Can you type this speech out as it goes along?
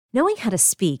Knowing how to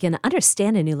speak and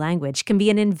understand a new language can be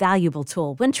an invaluable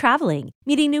tool when traveling,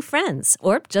 meeting new friends,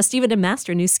 or just even to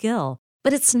master a new skill.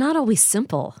 But it's not always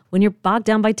simple when you're bogged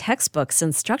down by textbooks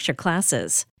and structured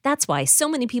classes. That's why so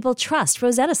many people trust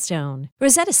Rosetta Stone.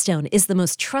 Rosetta Stone is the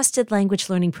most trusted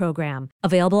language learning program,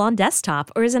 available on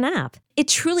desktop or as an app. It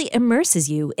truly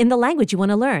immerses you in the language you want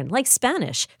to learn, like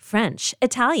Spanish, French,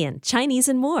 Italian, Chinese,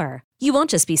 and more. You won't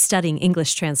just be studying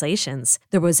English translations.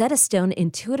 The Rosetta Stone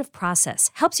intuitive process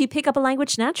helps you pick up a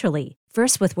language naturally,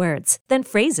 first with words, then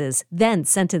phrases, then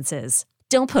sentences.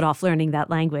 Don't put off learning that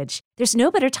language. There's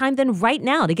no better time than right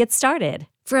now to get started.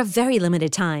 For a very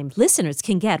limited time, listeners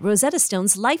can get Rosetta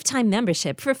Stone's lifetime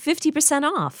membership for 50%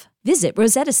 off. Visit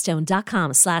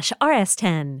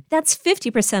rosettastone.com/rs10. That's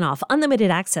 50% off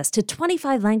unlimited access to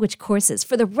 25 language courses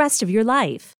for the rest of your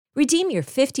life. Redeem your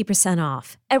 50%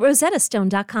 off at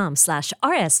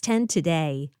rosettastone.com/rs10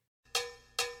 today.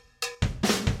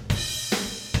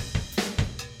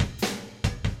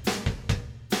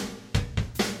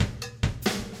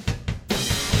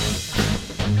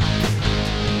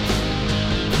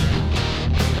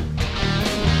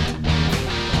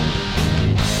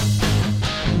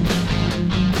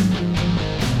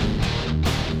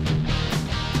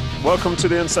 Welcome to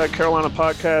the Inside Carolina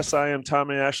podcast. I am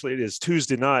Tommy Ashley. It is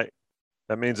Tuesday night.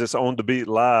 That means it's On the Beat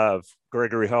Live.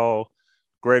 Gregory Hall,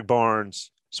 Greg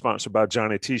Barnes, sponsored by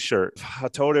Johnny T-Shirt. I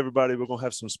told everybody we're going to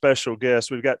have some special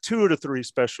guests. We've got 2 of the 3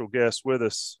 special guests with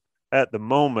us at the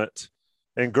moment.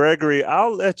 And Gregory,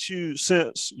 I'll let you,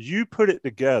 since you put it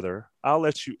together, I'll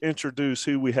let you introduce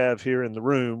who we have here in the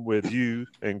room with you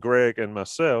and Greg and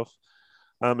myself.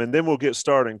 And then we'll get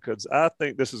started because I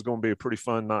think this is going to be a pretty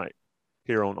fun night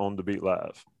here on the Beat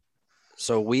Live.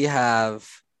 So we have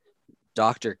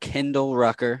Dr. Kendall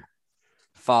Rucker,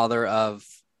 father of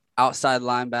outside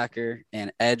linebacker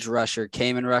and edge rusher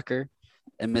Kamen Rucker,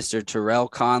 and Mr. Terrell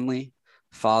Conley,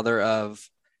 father of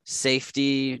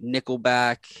safety,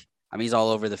 nickelback. I mean, he's all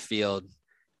over the field.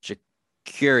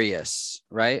 Jacurious,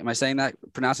 right? Am I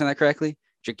pronouncing that correctly?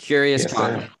 Jacurious Yes,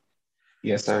 Conley. sir.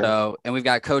 Yes, sir. So, and we've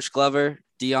got Coach Glover,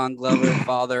 Dion Glover,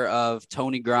 father of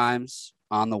Tony Grimes,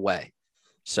 on the way.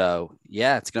 So,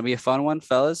 yeah, it's going to be a fun one,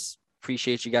 fellas.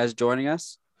 Appreciate you guys joining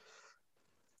us.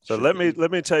 So let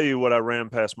me tell you what I ran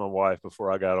past my wife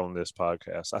before I got on this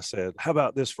podcast. I said, how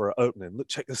about this for an opening? Look,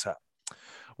 check this out.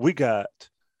 We got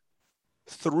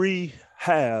 3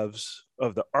 halves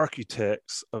of the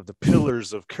architects of the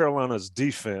pillars of Carolina's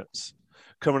defense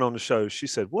coming on the show. She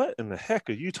said, what in the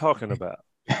heck are you talking about?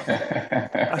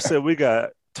 I said, we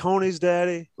got Tony's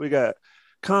daddy, we got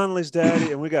Conley's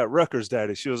daddy, and we got Rucker's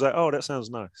daddy. She was like, oh, that sounds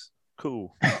nice.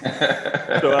 Cool.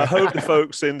 So I hope the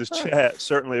folks in the chat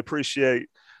certainly appreciate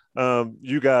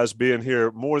you guys being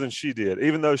here more than she did.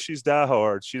 Even though she's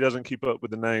diehard, she doesn't keep up with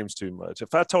the names too much.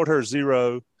 If I told her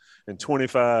 0 and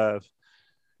 25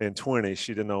 and 20,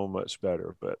 she'd have known much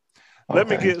better. But let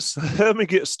me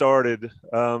get started.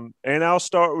 And I'll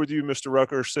start with you, Mr.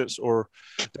 Rucker, or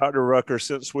Dr. Rucker,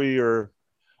 since you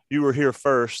were here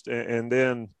first, and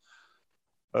then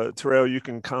Terrell, you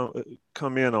can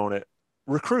come in on it.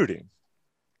 Recruiting.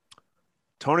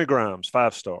 Tony Grimes,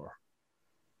 5-star,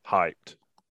 hyped,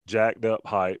 jacked up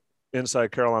hype,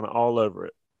 Inside Carolina all over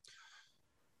it.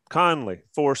 Conley,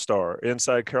 4-star,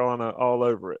 Inside Carolina all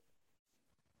over it.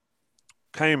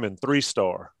 Kamen,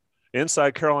 3-star,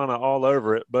 Inside Carolina all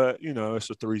over it, but, it's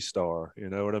a 3-star, you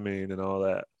know what I mean, and all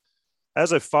that.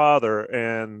 As a father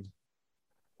and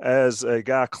as a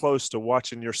guy close to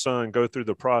watching your son go through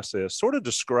the process, sort of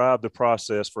describe the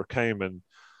process for Kamen,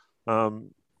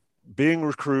 being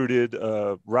recruited,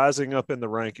 rising up in the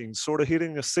rankings, sort of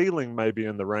hitting a ceiling maybe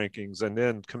in the rankings, and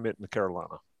then committing to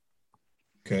Carolina.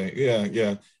 Okay,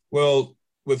 yeah. Well,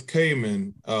 with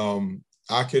Kamen,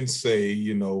 I can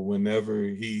say, whenever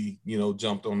he,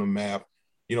 jumped on the map,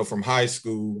 from high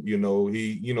school, he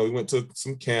went to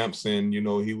some camps and,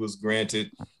 he was granted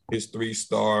his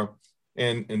 3-star.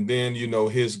 And then,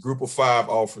 his group of 5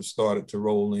 offers started to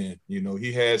roll in.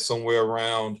 He had somewhere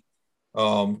around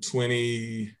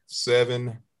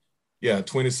 27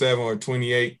 or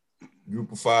 28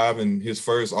 group of 5. And his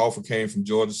first offer came from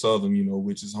Georgia Southern,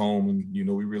 which is home. And,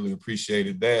 we really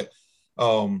appreciated that.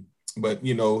 But,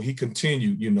 he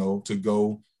continued, to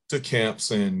go to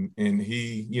camps and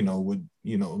he, would,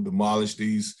 demolish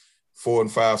these 4- and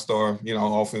 5-star,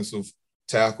 offensive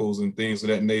tackles and things of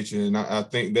that nature. And I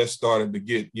think that started to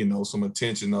get, some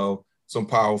attention of some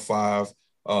Power 5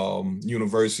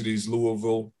 universities,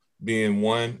 Louisville being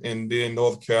one, and then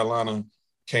North Carolina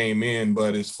came in.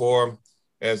 But as far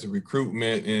as the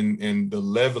recruitment and the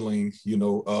leveling,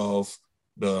 of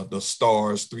the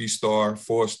stars, 3-star,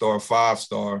 4-star,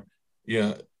 5-star,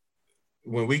 yeah,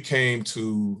 when we came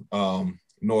to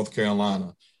North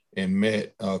Carolina and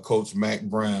met Coach Mack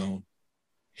Brown,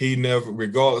 he never,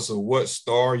 regardless of what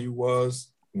star you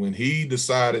was, when he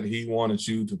decided he wanted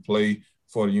you to play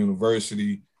for the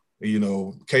university, you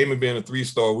know, Kaman being a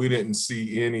 3-star, we didn't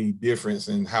see any difference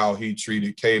in how he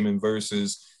treated Kaman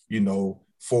versus, you know,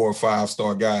 4 or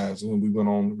 5-star guys. When we went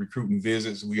on recruiting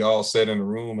visits, we all sat in a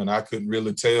room and I couldn't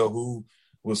really tell who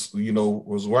was, you know,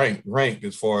 was ranked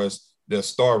as far as their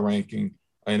star ranking.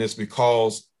 And it's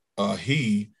because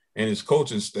he and his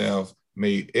coaching staff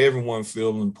made everyone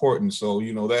feel important. So,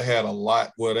 you know, that had a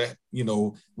lot where that, you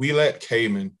know, we let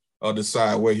Kaman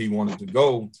decide where he wanted to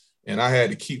go. And I had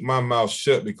to keep my mouth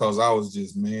shut because I was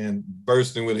just, man,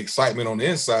 bursting with excitement on the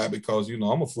inside because, you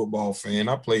know, I'm a football fan.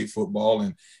 I played football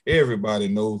and everybody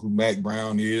knows who Mack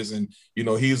Brown is. And, you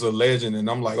know, he's a legend. And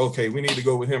I'm like, okay, we need to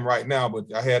go with him right now.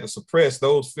 But I had to suppress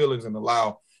those feelings and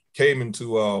allow Kaman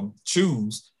to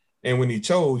choose. And when he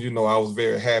chose, you know, I was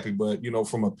very happy. But, you know,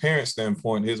 from a parent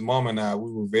standpoint, his mom and I,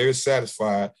 we were very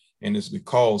satisfied. And it's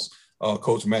because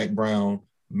Coach Mack Brown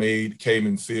made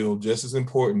Kaman feel just as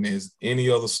important as any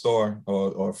other star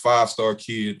or 5-star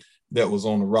kid that was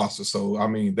on the roster. So, I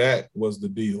mean, that was the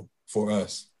deal for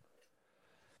us.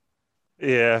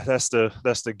 Yeah, that's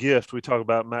the gift we talk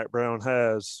about Mack Brown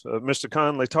has. Mr.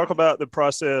 Conley, talk about the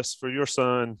process for your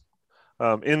son,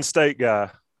 in-state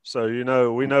guy. So, you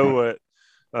know, we know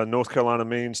what North Carolina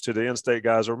means to the in-state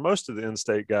guys or most of the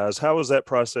in-state guys. How was that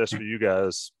process for you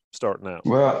guys starting out?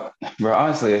 Well,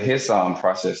 honestly, his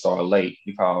process started late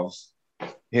because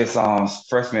his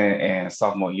freshman and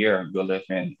sophomore year we lived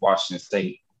in Washington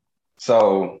State,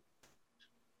 so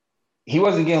he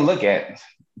wasn't getting looked at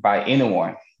by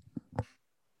anyone.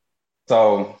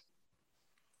 So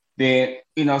then,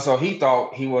 you know, so he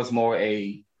thought he was more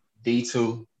a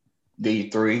D2,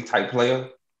 D3 type player.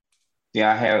 Then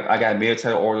I got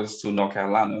military orders to North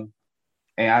Carolina,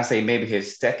 and I say maybe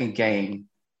his second game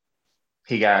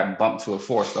he got bumped to a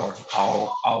 4-star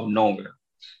all nowhere.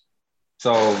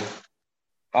 So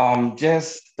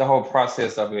just the whole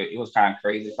process of it was kind of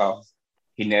crazy because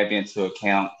he never been to a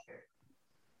camp,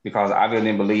 because I really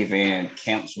didn't believe in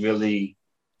camps really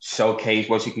showcase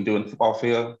what you can do in the football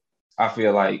field. I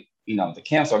feel like, you know, the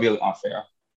camps are really unfair.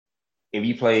 If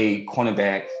you play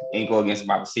cornerback and go against a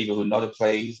wide receiver who know the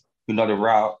plays, who know the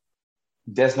route,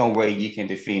 there's no way you can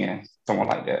defend someone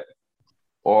like that.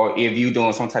 Or if you're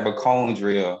doing some type of cone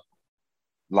drill,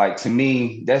 like, to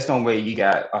me, there's no way you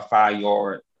got a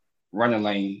 5-yard running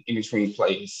lane in between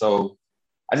plays. So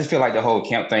I just feel like the whole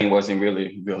camp thing wasn't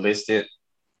really realistic.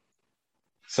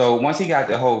 So once he got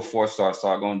the whole 4-star,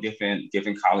 started going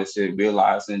different colleges,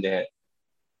 realizing that,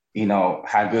 you know,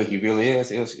 how good he really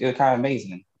is, it was kind of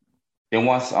amazing. Then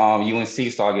once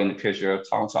UNC started getting the picture,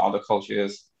 talking to all the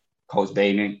coaches, Coach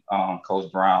Damon,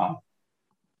 Coach Brown,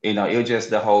 you know, it was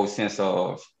just the whole sense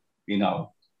of, you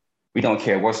know, we don't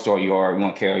care what store you are, we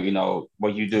don't care, you know,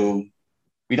 what you do.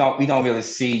 We don't really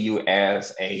see you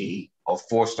as a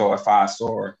 4-star,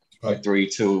 5-star, or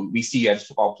 3-2. We see you as a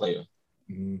football player.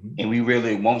 Mm-hmm. And we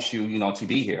really want you, you know, to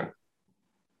be here.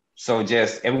 So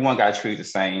just everyone got treated the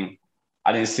same.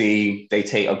 I didn't see they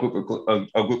take a group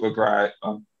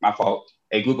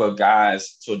of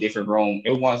guys to a different room.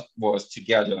 Everyone was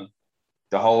together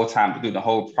the whole time through the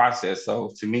whole process.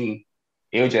 So to me,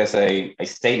 it was just a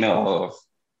statement of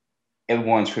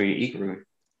everyone treated equally.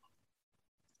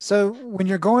 So when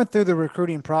you're going through the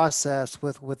recruiting process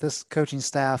with this coaching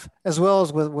staff, as well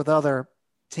as with other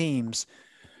teams,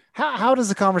 how does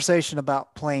the conversation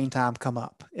about playing time come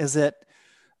up? Is it,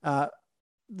 do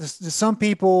some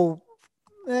people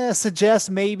suggest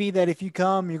maybe that if you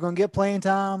come, you're going to get playing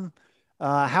time?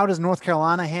 How does North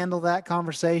Carolina handle that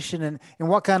conversation, and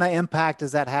what kind of impact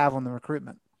does that have on the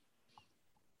recruitment?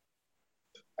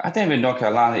 I think in North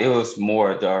Carolina, it was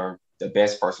more the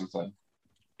best person play.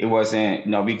 It wasn't,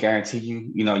 you know, we guarantee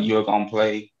you, you know, you're going to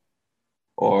play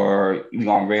or you're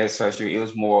going to redshirt you. It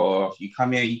was more of you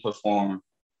come in, you perform,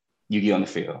 you get on the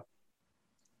field.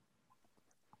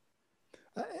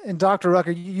 And Dr.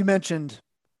 Rucker, you mentioned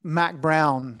Mack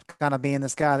Brown kind of being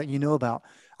this guy that you knew about.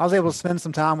 I was able to spend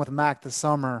some time with Mack this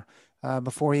summer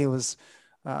before he was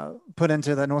put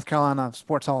into the North Carolina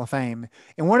Sports Hall of Fame.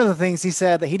 And one of the things he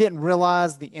said that he didn't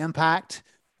realize the impact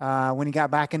when he got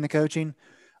back into coaching,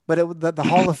 but the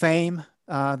Hall of Fame,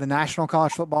 the National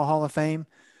College Football Hall of Fame,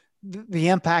 the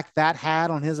impact that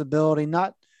had on his ability,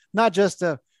 not just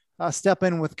to step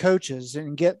in with coaches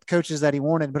and get coaches that he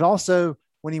wanted, but also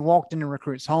when he walked into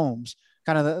recruits' homes,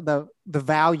 kind of the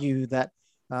value that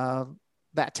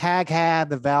that tag had,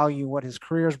 the value what his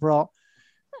career's brought.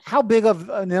 How big of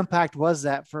an impact was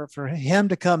that for him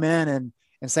to come in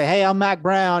and say, hey, I'm Mack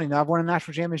Brown. You know, I've won a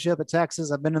national championship at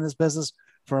Texas. I've been in this business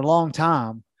for a long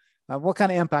time. What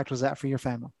kind of impact was that for your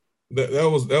family?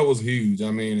 That was huge.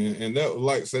 I mean, and that,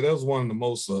 like I said, that was one of the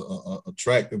most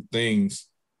attractive things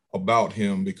about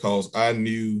him, because I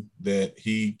knew that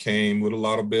he came with a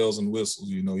lot of bells and whistles.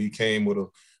 You know, he came with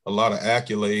a lot of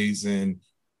accolades, and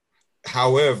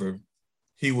however,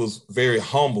 he was very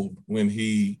humbled when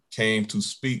he came to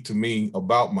speak to me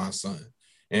about my son.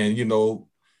 And, you know,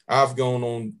 I've gone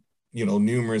on, you know,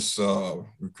 numerous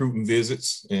recruiting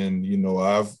visits, and, you know,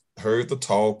 I've heard the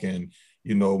talk, and,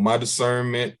 you know, my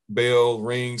discernment bell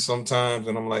rings sometimes,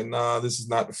 and I'm like, nah, this is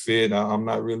not the fit. I'm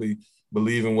not really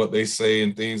believing what they say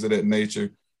and things of that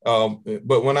nature.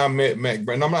 But when I met Mack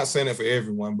Brown, I'm not saying that for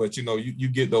everyone, but, you know, you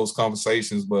get those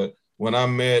conversations. But when I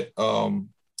met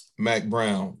Mack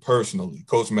Brown personally,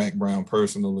 Coach Mack Brown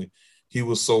personally, he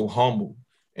was so humble,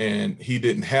 and he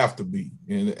didn't have to be.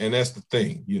 And that's the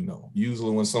thing, you know,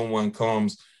 usually when someone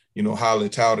comes, you know, highly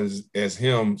touted as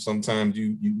him, sometimes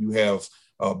you have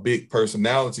big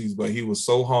personalities, but he was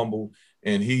so humble,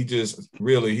 and he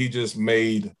just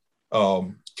made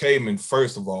Cayman,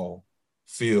 first of all,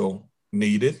 feel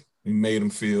needed. He made him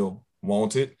feel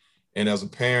wanted. And as a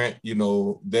parent, you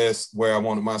know, that's where I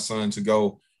wanted my son to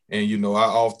go. And, you know, I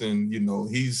often, you know,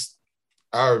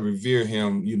 I revere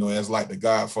him, you know, as like the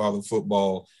godfather of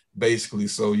football, basically.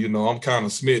 So, you know, I'm kind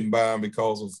of smitten by him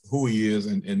because of who he is,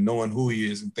 and knowing who he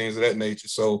is and things of that nature.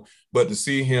 So, but to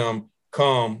see him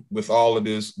come with all of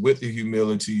this, with the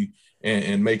humility,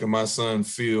 and making my son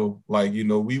feel like, you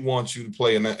know, we want you to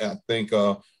play. And I think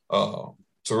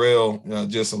Terrell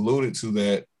just alluded to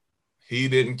that. He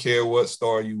didn't care what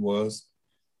star you was.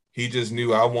 He just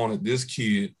knew I wanted this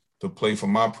kid to play for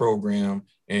my program.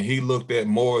 And he looked at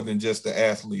more than just the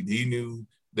athlete. He knew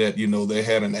that, you know, they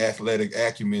had an athletic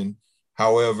acumen.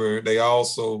 However, they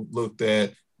also looked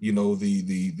at, you know,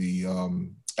 the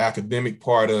academic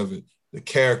part of it, the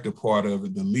character part of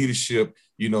it, the leadership,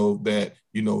 you know, that,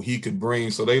 you know, he could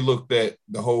bring. So they looked at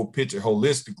the whole picture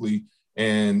holistically,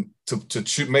 and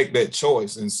to make that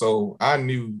choice. And so I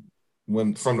knew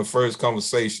from the first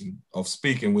conversation of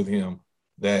speaking with him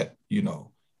that, you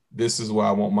know, this is where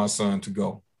I want my son to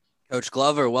go. Coach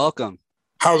Glover, welcome.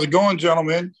 How's it going,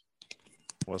 gentlemen?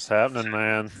 What's happening,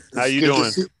 man? How you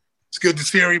doing? It's good to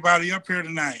see everybody up here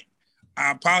tonight.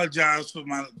 I apologize for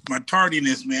my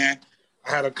tardiness, man. I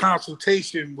had a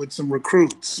consultation with some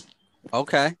recruits.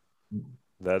 Okay.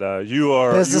 That you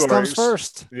are business comes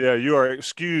first. Yeah, you are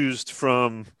excused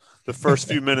from the first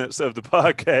few minutes of the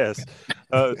podcast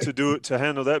to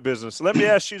handle that business. Let me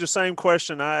ask you the same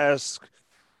question I asked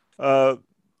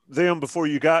them before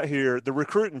you got here. The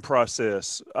recruiting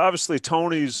process. Obviously,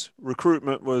 Tony's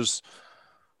recruitment was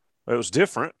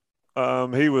different.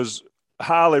 He was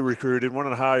highly recruited, one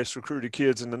of the highest recruited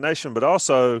kids in the nation, but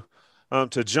also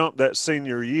to jump that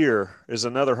senior year is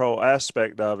another whole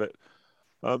aspect of it.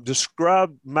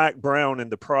 Describe Mack Brown in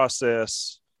the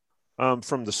process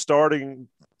from the starting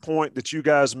point that you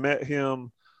guys met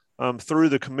him through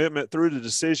the commitment, through the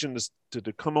decision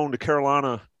to come on to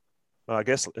Carolina. I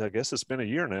guess it's been a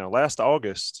year now, last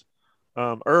August,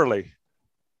 early.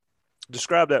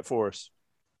 Describe that for us.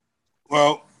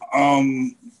 Well,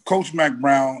 Coach Mack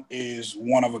Brown is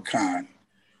one of a kind.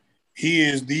 He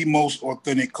is the most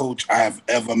authentic coach I have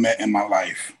ever met in my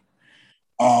life.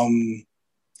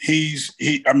 He's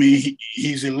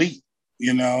elite,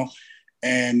 you know,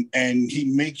 and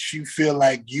he makes you feel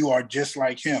like you are just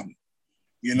like him.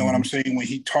 You know what I'm saying? When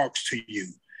he talks to you,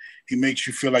 he makes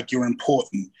you feel like you're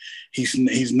important. He's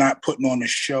not putting on a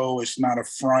show. It's not a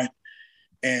front.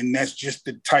 And that's just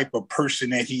the type of person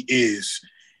that he is.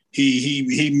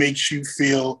 He makes you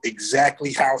feel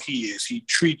exactly how he is. He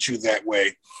treats you that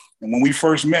way. And when we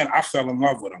first met, I fell in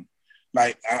love with him.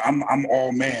 Like I'm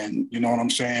all man, you know what I'm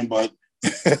saying? But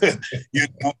you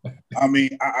know, I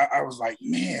mean, I was like,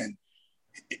 man,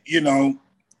 you know,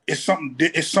 it's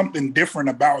something different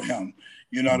about him.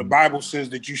 You know, the Bible says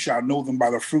that you shall know them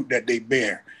by the fruit that they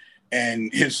bear.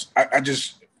 And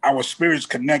our spirits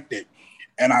connected.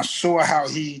 And I saw how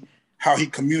he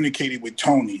communicated with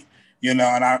Tony, you know,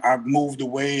 and I moved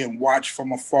away and watched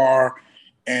from afar,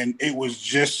 and it was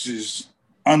just as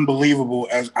unbelievable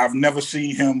as I've never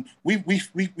seen him. We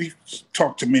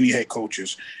talked to many head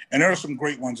coaches, and there are some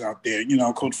great ones out there. You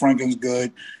know, Coach Franklin's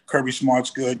good, Kirby Smart's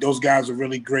good. Those guys are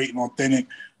really great and authentic,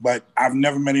 but I've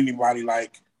never met anybody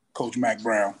like Coach Mack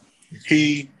Brown.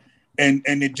 And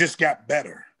it just got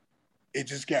better. It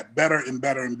just got better and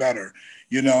better and better,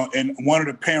 you know. And one of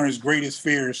the parents' greatest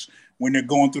fears when they're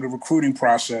going through the recruiting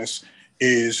process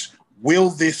is, will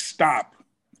this stop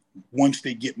once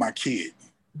they get my kid?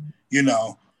 You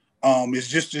know, It's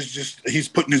just he's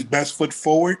putting his best foot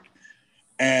forward.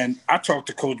 And I talked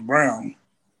to Coach Brown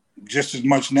just as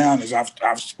much now as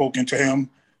I've spoken to him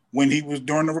when he was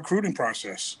during the recruiting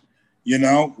process. You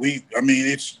know,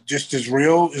 it's just as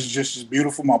real. It's just as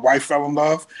beautiful. My wife fell in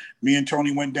love. Me and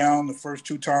Tony went down the first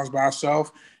 2 times by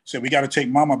ourselves. Said, we got to take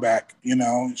mama back. You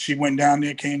know, she went down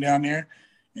there, came down there,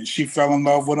 and she fell in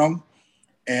love with him.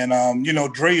 And,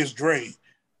 Dre is Dre.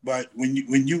 But when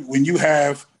you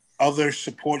have other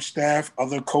support staff,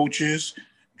 other coaches,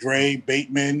 Dre,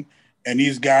 Bateman, and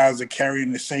these guys are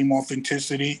carrying the same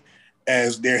authenticity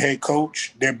as their head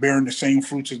coach, they're bearing the same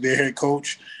fruits as their head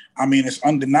coach. I mean, it's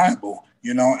undeniable,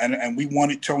 and we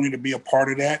wanted Tony to be a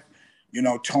part of that.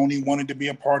 Tony wanted to be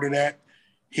a part of that.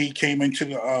 He came into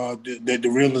the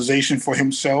realization for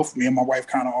himself. Me and my wife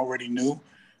kind of already knew.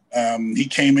 He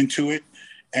came into it,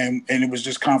 and it was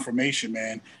just confirmation,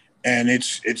 man. And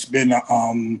it's been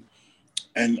and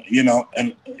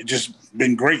it just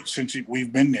been great since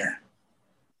we've been there.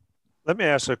 Let me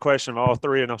ask a question of all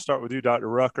three, and I'll start with you, Dr.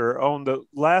 Rucker. On the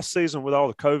last season with all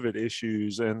the COVID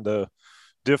issues and the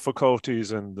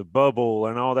difficulties and the bubble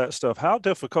and all that stuff, how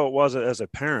difficult was it as a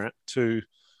parent to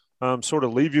sort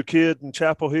of leave your kid in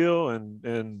Chapel Hill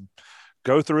and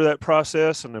go through that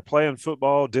process, and they're playing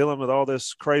football, dealing with all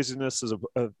this craziness of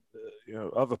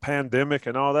a pandemic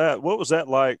and all that? What was that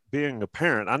like being a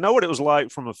parent? I know what it was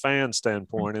like from a fan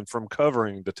standpoint and from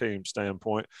covering the team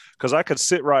standpoint, because I could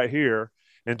sit right here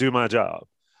and do my job.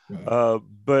 Right.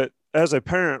 But as a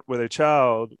parent with a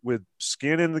child with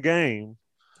skin in the game,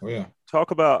 talk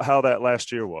about how that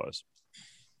last year was.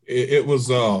 It was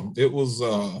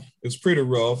pretty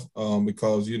rough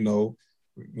because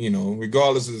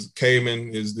regardless of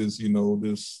Cayman is this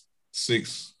this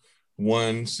 6'1",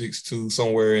 6'2",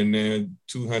 somewhere in there,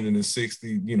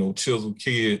 260 chiseled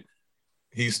kid.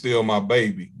 He's still my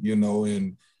baby,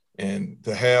 and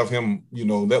to have him,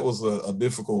 that was a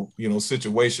difficult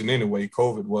situation anyway.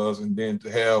 COVID was, and then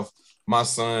to have my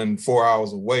son 4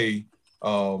 hours away,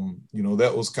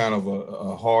 that was kind of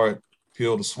a hard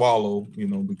pill to swallow,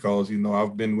 because,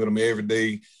 I've been with him every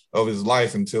day of his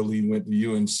life until he went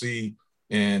to UNC,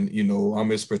 and, I'm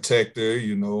his protector,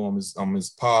 I'm his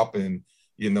pop, and,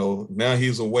 now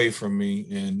he's away from me.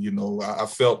 And, I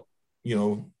felt,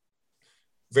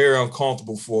 very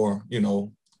uncomfortable for,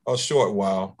 a short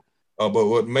while. But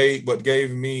what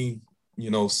gave me,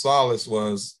 solace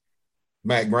was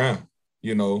Mack Brown,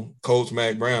 Coach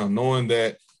Mack Brown, knowing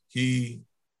that he,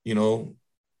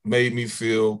 made me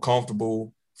feel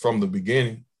comfortable from the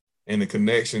beginning, and the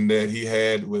connection that he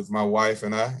had with my wife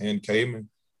and I and Cayman.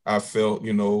 I felt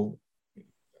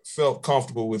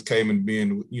comfortable with Cayman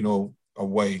being,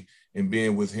 away and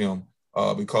being with him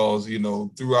because,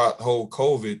 throughout the whole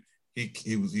COVID, he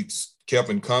kept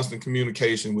in constant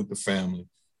communication with the family.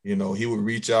 He would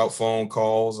reach out, phone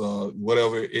calls,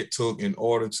 whatever it took in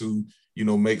order to,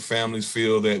 make families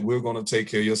feel that we're going to take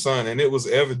care of your son. And it was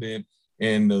evident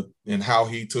in how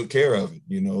he took care of it.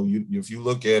 If you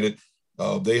look at it,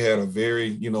 they had a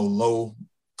very, low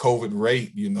COVID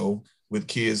rate, with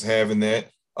kids having that,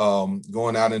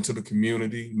 going out into the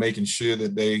community, making sure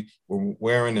that they were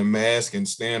wearing a mask and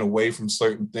staying away from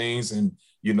certain things. And,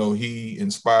 he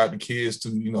inspired the kids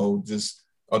to, just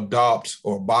adopt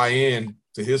or buy in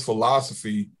to his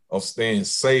philosophy of staying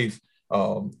safe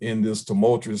in this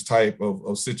tumultuous type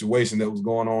of situation that was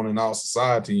going on in our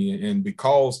society. And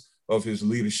because of his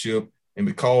leadership and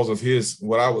because of his,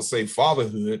 what I would say,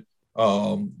 fatherhood,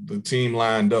 the team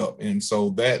lined up. And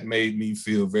so that made me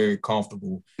feel very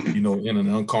comfortable, in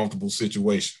an uncomfortable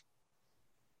situation.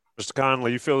 Mr.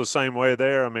 Conley, you feel the same way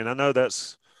there? I mean, I know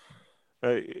that's,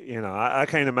 I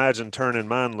can't imagine turning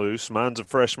mine loose. Mine's a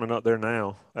freshman up there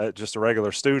now, just a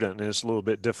regular student, and it's a little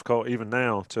bit difficult even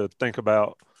now to think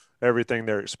about everything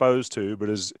they're exposed to. But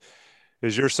is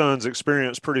your son's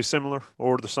experience pretty similar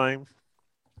or the same?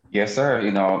 Yes, sir.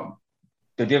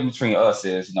 The difference between us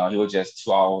is, he was just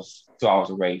 2 hours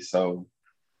away. So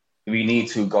if we need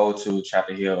to go to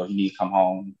Chapel Hill, he need to come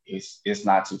home. It's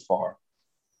not too far.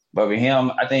 But with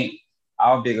him, I think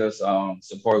our biggest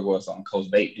support was on Coach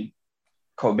Bateman.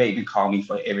 Coach Bateman called me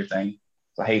for everything.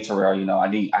 So, hey, Terrell, I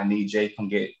need Jay to come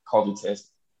get COVID test.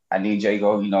 I need Jay to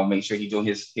go, make sure he's doing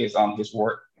his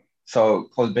work. So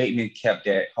Coach Bateman kept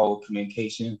that whole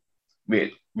communication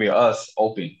with us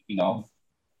open.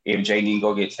 If Jay need to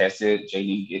go get tested, Jay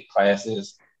need to get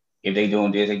classes. If they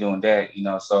doing this, they doing that.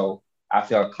 So I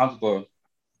felt comfortable.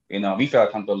 We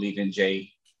felt comfortable leaving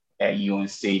Jay at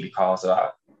UNC because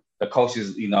the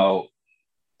coaches,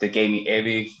 they gave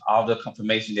me all the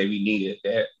confirmation that we needed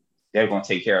that they're going to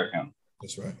take care of him.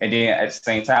 That's right. And then at the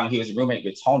same time, he was a roommate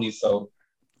with Tony. So,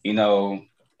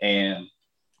 and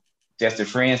just the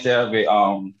friends there with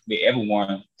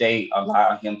everyone, they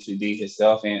allow him to be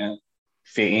himself and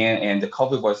fit in. And the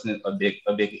COVID wasn't a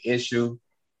big issue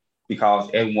because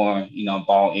everyone,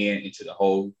 bought into the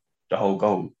whole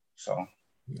goal. So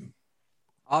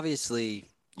obviously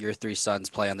your three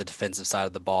sons play on the defensive side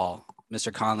of the ball.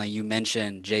 Mr. Conley, you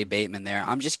mentioned Jay Bateman there.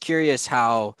 I'm just curious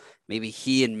how maybe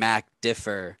he and Mac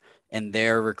differ in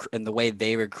in the way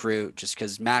they recruit, just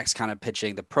because Mac's kind of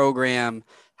pitching the program,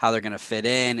 how they're going to fit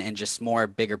in, and just more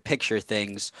bigger picture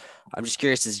things. I'm just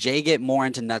curious, does Jay get more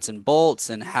into nuts and bolts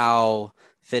and how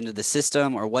fit into the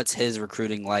system, or what's his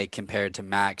recruiting like compared to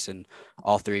Mac's and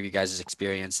all three of you guys'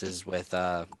 experiences with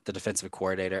the defensive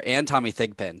coordinator and Tommy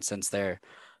Thigpen, since they're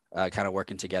kind of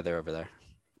working together over there?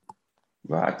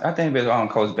 Well, I think with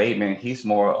Coach Bateman, he's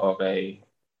more of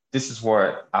this is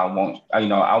what I want. I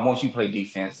want you to play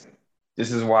defense.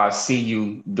 This is what I see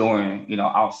you doing,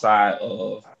 outside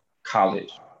of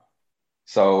college.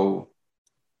 So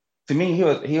to me, he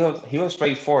was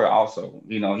straightforward also.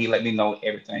 He let me know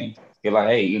everything. He's like,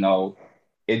 hey,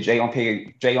 if Jay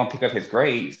don't pick up his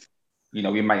grades,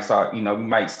 we might start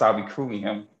recruiting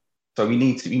him. So we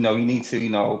need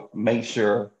to, make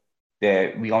sure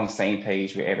that we on the same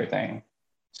page with everything.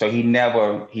 So he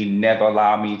never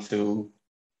allowed me to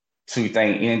think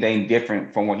anything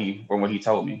different from what he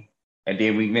told me. And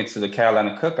then we went to the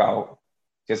Carolina Cookout.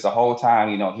 Just the whole time,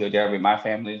 he was there with my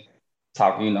family,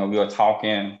 talking. We were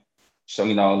talking. So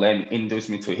letting introduce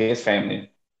me to his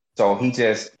family. So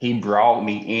he brought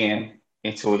me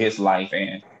into his life,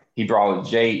 and he brought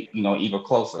Jay, even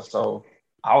closer. So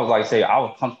I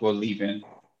was comfortable leaving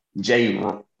Jay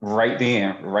right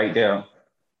there.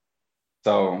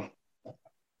 So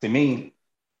to me,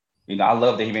 I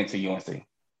love that he went to UNC.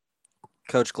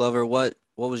 Coach Glover, what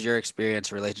was your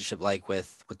experience relationship like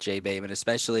with Jay Bateman,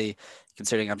 especially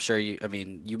considering I'm sure you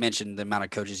mentioned the amount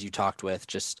of coaches you talked with,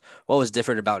 just what was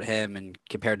different about him and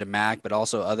compared to Mac, but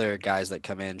also other guys that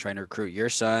come in trying to recruit your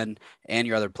son and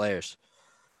your other players?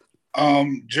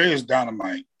 Jay is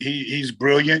dynamite. He's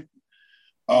brilliant.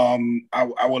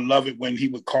 I would love it when he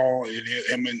would call and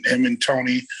him and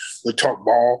Tony would talk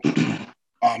ball.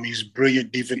 He's a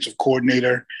brilliant defensive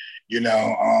coordinator,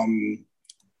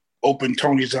 opened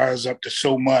Tony's eyes up to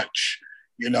so much.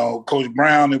 Coach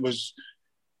Brown, it was,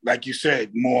 like you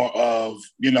said, more of,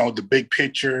 the big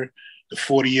picture, the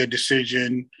 40-year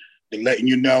decision, the letting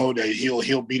you know that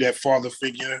he'll be that father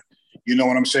figure, you know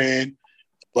what I'm saying?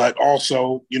 But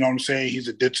also, you know what I'm saying, he's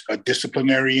a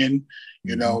disciplinarian.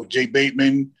 Jay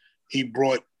Bateman, he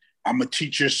brought, I'm going to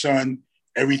teach your son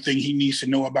everything he needs to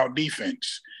know about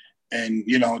defense. And,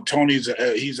 Tony's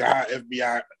he's a high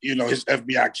FBI, his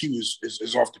FBI IQ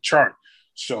is off the chart.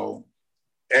 So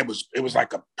it was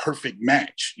like a perfect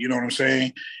match, you know what I'm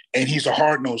saying? And he's a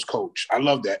hard-nosed coach. I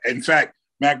love that. In fact,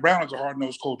 Mac Brown is a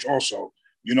hard-nosed coach also.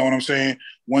 You know what I'm saying?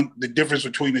 The difference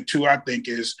between the two, I think,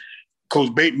 is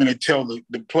Coach Bateman will tell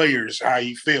the players how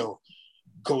he feel,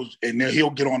 and then he'll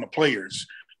get on the players.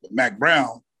 But Mac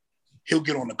Brown, he'll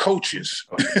get on the coaches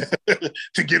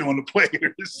to get on the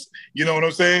players. You know what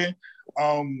I'm saying?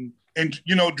 And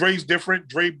Dre's different.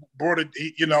 Dre brought it,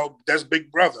 that's Big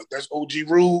Brother. That's OG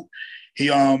Rude.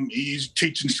 He's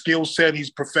teaching skill set. He's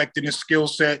perfecting his skill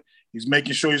set. He's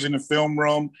making sure he's in the film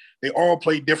room. They all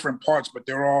play different parts, but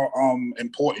they're all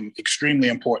important, extremely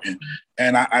important.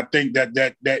 And I think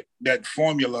that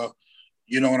formula,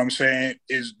 you know what I'm saying,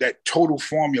 is that total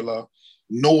formula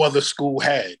no other school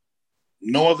had.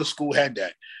 No other school had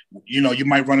that. You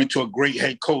might run into a great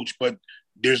head coach, but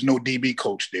there's no DB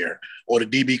coach there, or the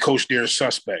DB coach there is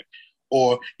suspect.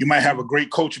 Or you might have a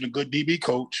great coach and a good DB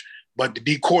coach, but the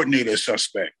D coordinator is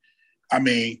suspect. I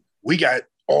mean, we got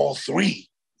all three.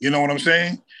 You know what I'm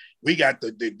saying? We got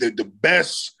the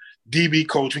best DB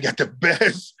coach. We got the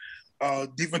best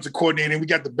defensive coordinator. And we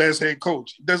got the best head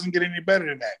coach. It doesn't get any better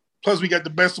than that. Plus, we got the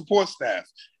best support staff.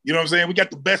 You know what I'm saying? We got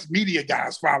the best media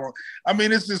guys following. I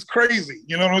mean, it's just crazy.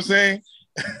 You know what I'm saying?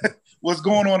 What's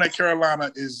going on at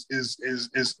Carolina is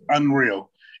unreal.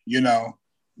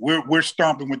 We're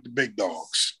stomping with the big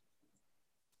dogs.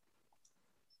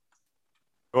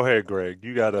 Go ahead, Greg.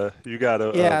 You got a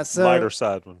so, lighter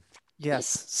side one.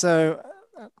 Yes. So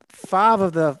 5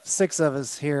 of the 6 of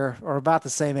us here are about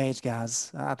the same age,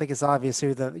 guys. I think it's obvious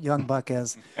who the young buck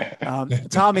is.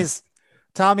 Tommy's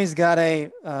got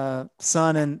a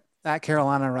son at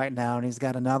Carolina right now, and he's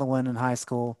got another one in high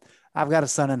school. I've got a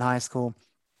son in high school.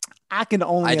 I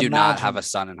do not have a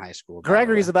son in high school.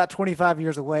 Gregory's about 25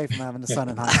 years away from having a son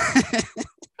in high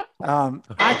school.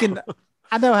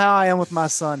 I know how I am with my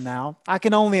son now. I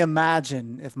can only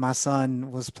imagine if my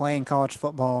son was playing college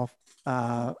football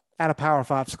at a Power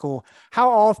 5 school,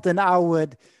 how often I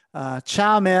would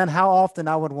chime in how often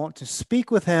I would want to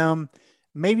speak with him,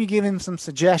 maybe give him some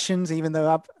suggestions, even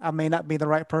though I may not be the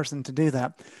right person to do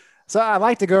that. So I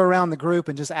like to go around the group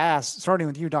and just ask, starting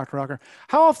with you, Dr. Rucker,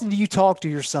 how often do you talk to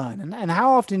your son, and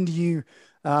how often do you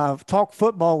talk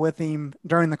football with him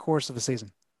during the course of a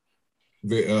season?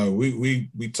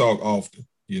 We talk often,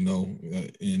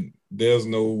 and there's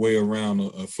no way around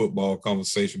a football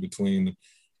conversation between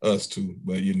us two.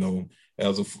 But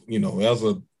as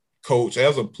a coach,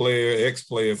 as a player,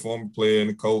 ex-player, former player,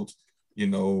 and a coach,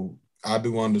 I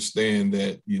do understand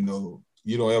that you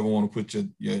don't ever want to put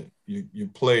your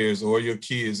players or your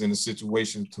kids in a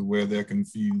situation to where they're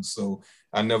confused. So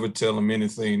I never tell them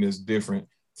anything that's different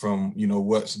from,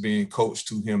 what's being coached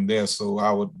to him there. So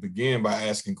I would begin by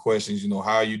asking questions,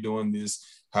 how are you doing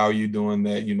this? How are you doing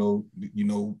that?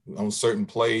 On certain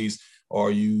plays, are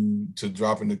you to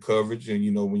drop into coverage? And,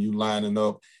 when you lining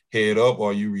up head up,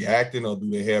 are you reacting, or do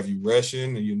they have you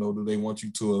rushing? And, do they want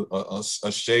you to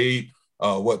a shade?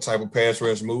 What type of pass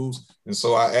rush moves? And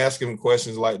so I ask him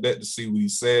questions like that to see what he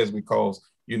says, because,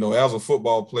 as a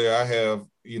football player, I have,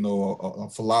 a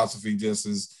philosophy just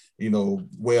as,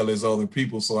 well as other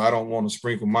people. So I don't want to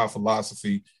sprinkle my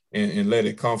philosophy and let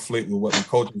it conflict with what the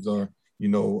coaches are,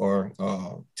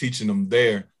 teaching them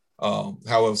there.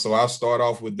 However, so I start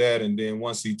off with that. And then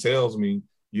once he tells me,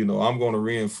 I'm going to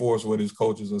reinforce what his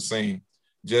coaches are saying,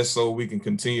 just so we can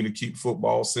continue to keep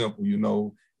football simple.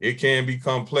 It can be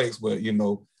complex, but,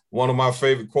 one of my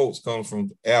favorite quotes comes from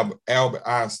Albert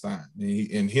Einstein.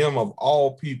 And him, of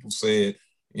all people, said,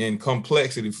 "In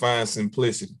complexity, find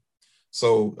simplicity."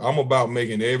 So I'm about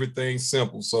making everything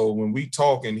simple. So when we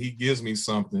talk and he gives me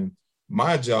something,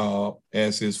 my job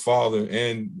as his father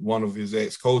and one of his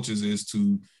ex-coaches is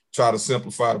to try to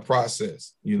simplify the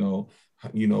process,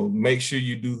 make sure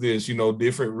you do this,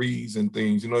 different reads and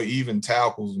things, even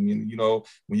tackles. When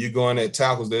you're going at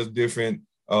tackles, there's different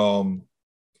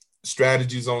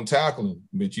strategies on tackling,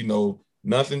 but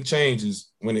nothing changes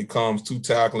when it comes to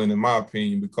tackling, in my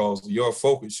opinion, because your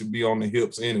focus should be on the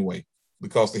hips anyway,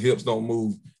 because the hips don't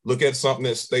move. Look at something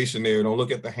that's stationary. Don't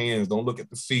look at the hands. Don't look at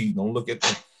the feet. Don't look at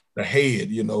the head.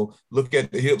 Look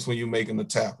at the hips when you're making the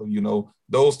tackle.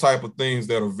 Those type of things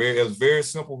that are very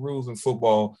simple rules in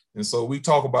football. And so we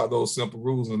talk about those simple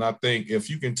rules. And I think if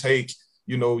you can take,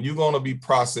 you're going to be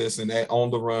processing that on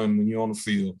the run when you're on the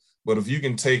field. But if you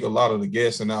can take a lot of the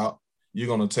guessing out, you're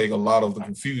going to take a lot of the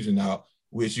confusion out,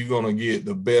 which you're going to get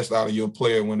the best out of your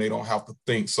player when they don't have to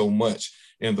think so much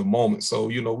in the moment. So,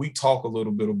 we talk a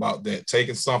little bit about that,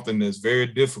 taking something that's very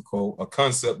difficult, a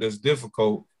concept that's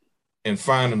difficult, and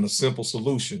finding a simple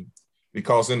solution.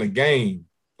 Because in the game,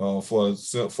 for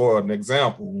an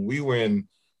example, when we were in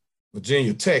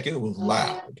Virginia Tech, it was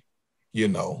loud.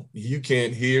 You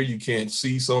can't hear, you can't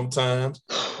see sometimes.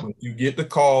 But you get the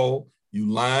call, you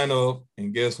line up,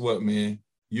 and guess what, man?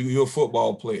 You're a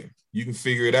football player. You can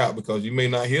figure it out because you may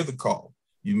not hear the call.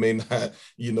 You may not,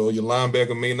 your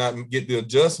linebacker may not get the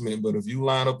adjustment, but if you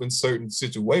line up in certain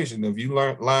situations, if you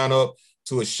line up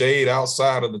to a shade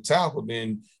outside of the tackle,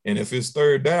 then, and if it's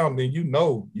third down, then you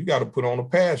got to put on a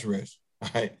pass rush,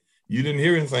 right? You didn't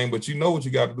hear anything, but you know what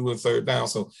you got to do in third down.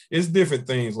 So it's different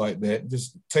things like that.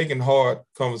 Just taking hard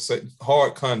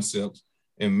concepts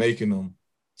and making them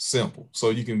simple so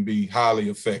you can be highly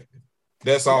effective.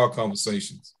 That's our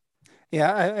conversations.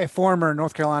 Yeah, a former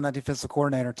North Carolina defensive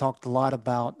coordinator talked a lot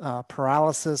about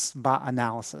paralysis by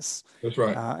analysis. That's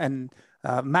right. And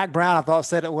Mack Brown, I thought,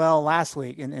 said it well last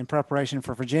week in preparation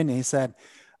for Virginia. He said,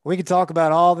 we could talk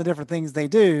about all the different things they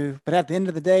do, but at the end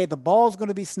of the day, the ball's going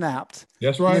to be snapped.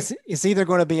 That's right. It's either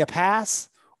going to be a pass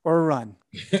or a run.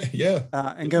 Yeah.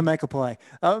 And go make a play.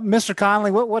 Mr.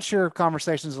 Conley, what's your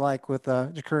conversations like with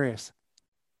Jacurious?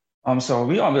 So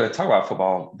we don't really talk about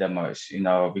football that much,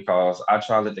 because I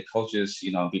try to let the coaches, be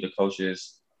the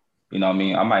coaches. I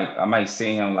might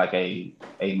send him like a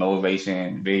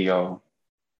motivation video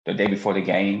the day before the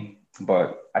game,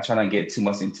 but I try not to get too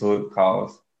much into it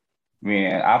because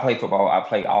when I play football, I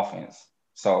play offense.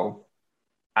 So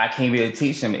I can't really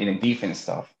teach him any defense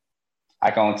stuff.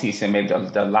 I can only teach him maybe the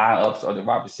lineups or the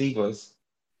wide receivers.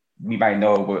 We might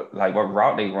know what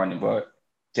route they running, but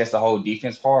just the whole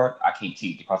defense part, I can't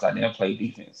teach because I didn't play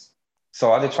defense.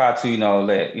 So I just try to,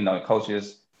 let,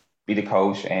 coaches be the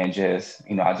coach and just,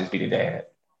 I just be the dad.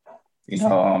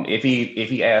 If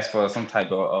he asks for some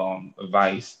type of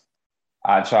advice,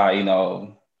 I try,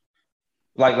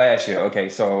 like last year. Okay,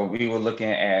 so we were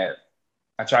looking at,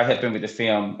 I tried to help him with the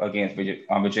film against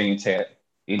Virginia Tech.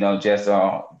 Just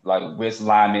like which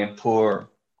lineman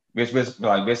which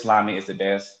lineman is the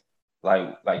best,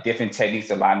 like different techniques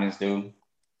the linemen do.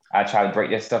 I try to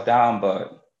break that stuff down,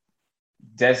 but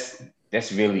just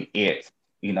that's really it.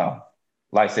 You know,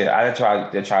 like I said, I try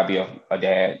to be a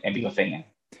dad and be a fan.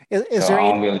 Is So there I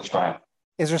don't any, really try.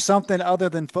 is there something other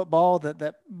than football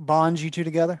that bonds you two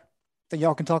together that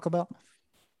y'all can talk about?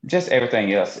 Just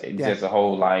everything else, Yeah. just a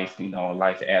whole life,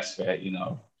 life aspect,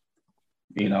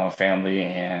 family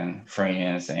and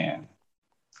friends and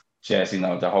just,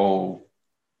 the whole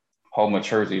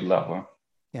maturity level.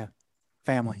 Yeah.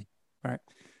 Family. Right.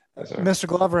 That's it. Mr.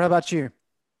 Glover, how about you?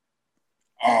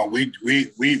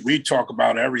 We talk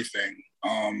about everything.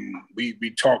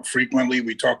 We talk frequently.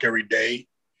 We talk every day.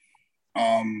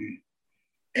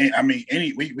 And I mean,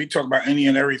 we talk about any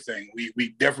and everything.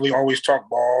 We definitely always talk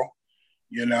ball.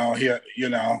 Here,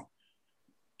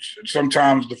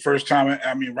 sometimes the first time,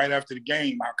 I mean, right after the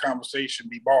game, our conversation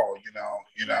be ball.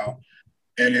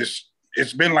 And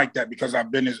it's been like that because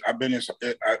I've been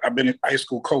a high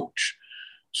school coach,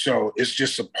 so it's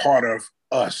just a part of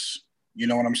us. You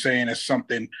know what I'm saying? It's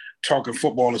something. Talking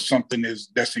football is something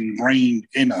that's ingrained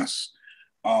in us.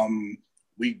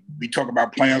 We talk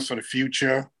about plans for the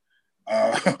future.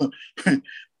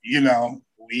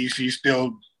 We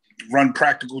still run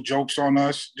practical jokes on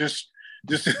us. Just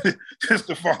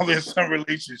the father and son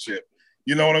relationship.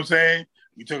 You know what I'm saying?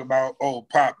 We talk about, oh,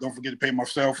 Pop, don't forget to pay my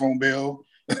cell phone bill.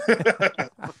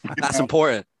 That's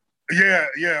important.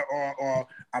 Yeah. Or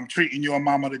I'm treating your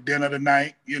mama to dinner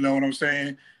tonight. You know what I'm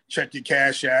saying? Check your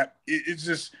Cash App. It's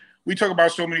just, we talk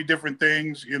about so many different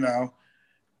things,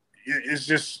 it's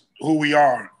just who we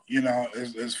are,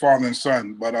 as father and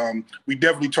son. But we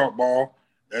definitely talk ball.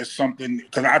 That's something,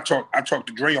 because I talk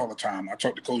to Dre all the time. I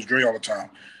talk to Coach Dre all the time.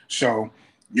 So,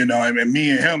 and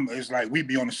me and him, it's like we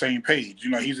be on the same page.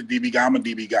 He's a DB guy, I'm a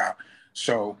DB guy.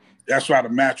 So that's why the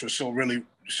match was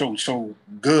so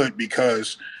good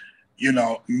because,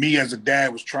 me as a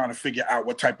dad was trying to figure out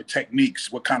what type of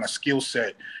techniques, what kind of skill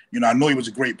set. I know he was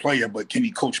a great player, but can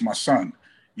he coach my son?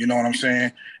 You know what I'm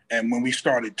saying? And when we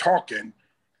started talking,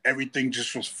 everything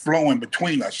just was flowing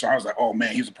between us. So I was like, oh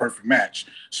man, he's a perfect match.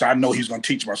 So I know he's going to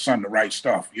teach my son the right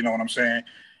stuff. You know what I'm saying?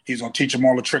 He's going to teach him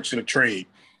all the tricks of the trade.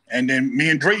 And then me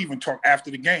and Dre even talked after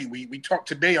the game. We talked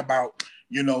today about,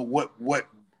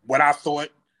 what I thought,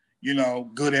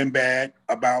 good and bad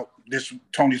about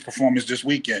Tony's performance this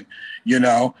weekend,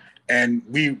 and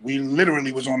we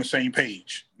literally was on the same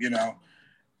page,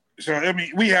 So, I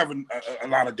mean, we have a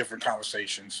lot of different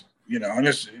conversations, and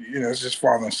it's just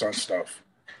father and son stuff.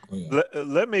 Oh, yeah.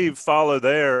 Let me follow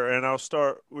there, and I'll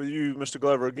start with you, Mr.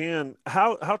 Glover, again.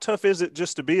 How tough is it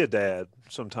just to be a dad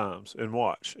sometimes and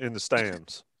watch in the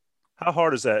stands? How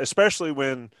hard is that, especially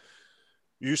when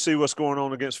you see what's going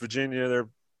on against Virginia?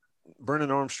 Brennan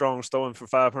Armstrong's throwing for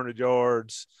 500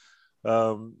 yards.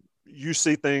 You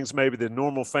see things maybe the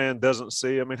normal fan doesn't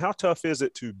see. I mean, how tough is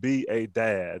it to be a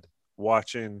dad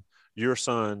watching your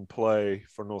son play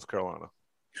for North Carolina?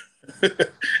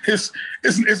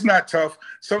 It's not tough.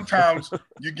 Sometimes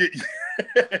you get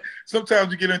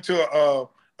into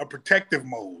a protective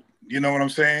mode. You know what I'm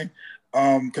saying?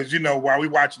 Because while we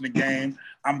watching the game,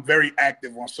 I'm very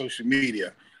active on social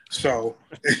media. So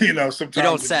sometimes you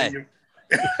don't say.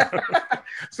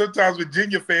 Sometimes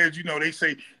Virginia fans,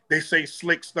 they say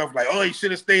slick stuff like, "Oh, he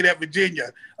should have stayed at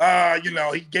Virginia."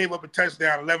 He gave up a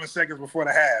touchdown 11 seconds before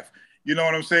the half. You know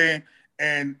what I'm saying?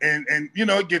 And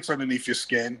it gets underneath your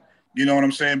skin. You know what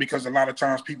I'm saying? Because a lot of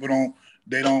times people don't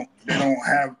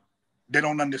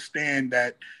understand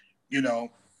that,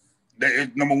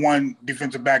 that number one,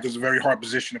 defensive back is a very hard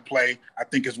position to play. I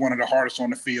think it's one of the hardest on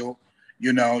the field.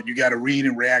 You got to read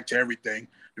and react to everything.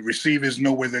 The receivers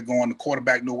know where they're going. The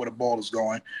quarterback know where the ball is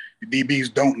going. The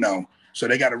DBs don't know. So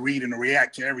they got to read and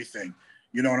react to everything.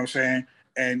 You know what I'm saying?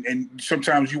 And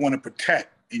sometimes you want to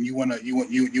protect and you want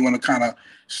to kind of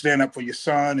stand up for your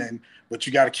son, but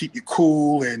you got to keep you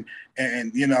cool and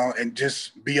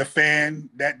just be a fan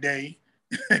that day.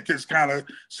 Just kind of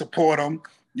support them,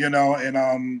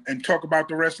 and talk about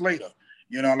the rest later.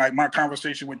 Like my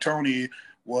conversation with Tony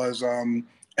was,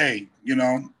 hey,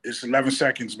 it's 11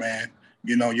 seconds, man.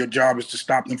 Your job is to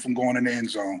stop them from going in the end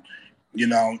zone. He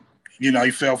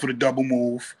fell for the double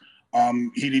move.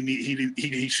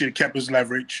 He should have kept his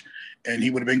leverage and he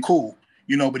would have been cool.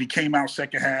 But he came out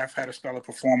second half, had a stellar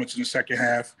performance in the second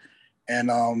half.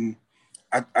 And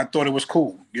I thought it was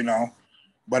cool,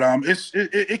 But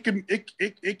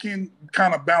it can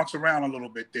kind of bounce around a little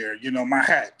bit there. My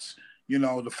hats,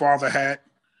 the father hat,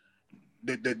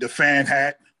 the fan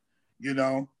hat,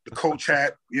 the coach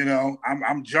hat,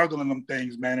 I'm juggling them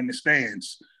things, man, in the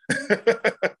stands.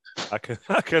 I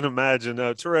can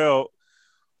imagine Terrell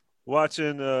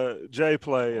watching Jay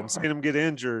play and seeing him get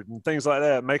injured and things like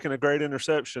that, making a great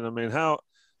interception. I mean, how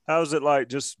How's it like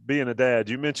just being a dad?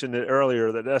 You mentioned it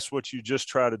earlier that that's what you just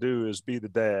try to do is be the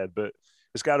dad, but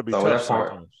it's got to be tough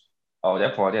sometimes.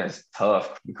 That part is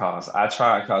tough because I'm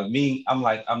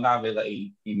not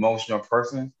really an emotional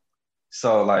person.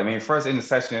 So like, I mean, first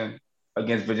interception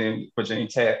against Virginia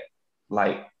Tech,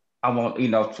 like I want,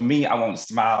 for me, I want to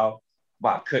smile,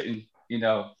 but I couldn't,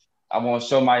 I want to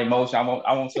show my emotion. I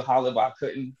want to holler, but I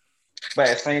couldn't. But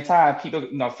at the same time,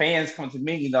 people, fans come to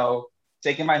me,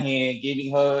 shaking my hand,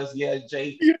 giving hugs. Yeah,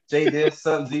 Jay this,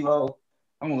 Sub-Zero.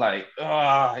 I'm like,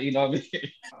 you know what I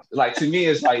mean? Like, to me,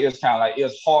 it's kind of like, it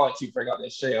was hard to break out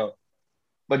that shell.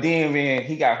 But then when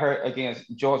he got hurt against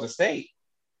Georgia State,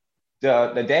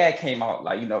 the dad came out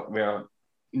like, can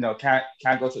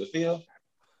I go to the field?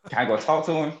 Can I go talk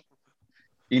to him?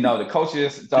 The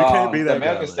coaches, the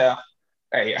medical staff.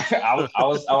 Hey, I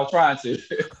was trying to.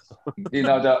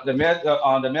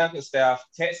 The medical staff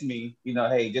text me,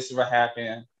 hey, this is what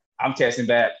happened. I'm texting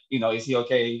back, is he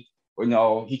okay?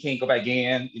 Or he can't go back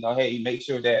in, hey, make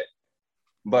sure that.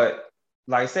 But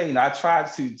like I say, I try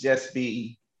to just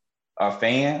be a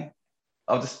fan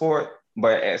of the sport,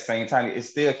 but at the same time, it's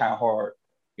still kind of hard,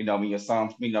 when your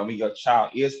son, when your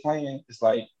child is playing, it's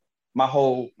like my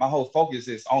whole focus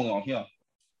is only on him.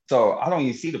 So I don't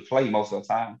even see the play most of the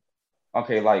time.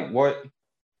 Okay, like what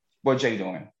Jay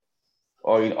doing?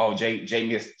 Or Jay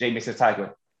missed his tackle.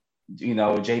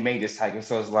 Jay made this tackle.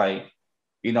 So it's like,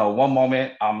 one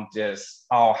moment I'm just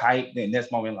all hyped, then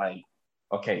next moment like,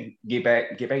 okay, get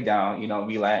back down,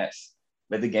 relax,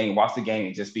 watch the game,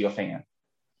 and just be a fan.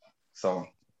 So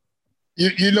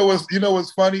you know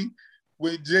what's funny?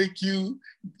 When JQ,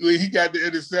 when he got the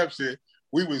interception,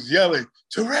 we was yelling,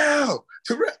 Terrell.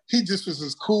 He just was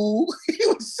as cool. He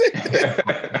was sitting there.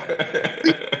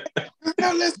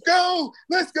 No,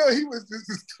 let's go. He was just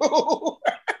as cool.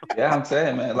 Yeah, I'm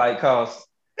saying, man, like, cause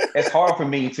it's hard for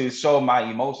me to show my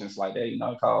emotions like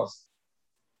that, cause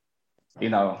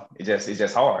it's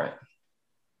just hard.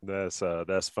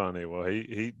 That's funny. Well,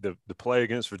 the play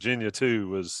against Virginia too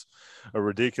was a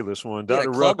ridiculous one.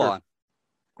 Dr. Rucker.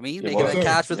 I mean, he's making a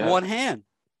catch with one hand.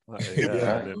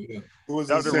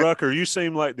 Dr. Rucker, you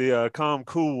seem like the calm,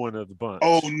 cool one of the bunch.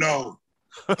 Oh no,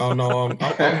 I'm not.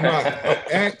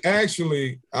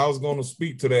 Actually, I was going to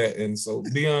speak to that, and so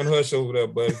Dion, hush over there,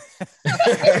 buddy.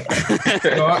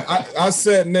 I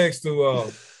sat next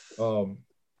to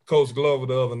Coach Glover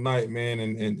the other night, man,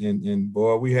 and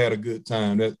boy, we had a good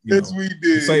time. That we did,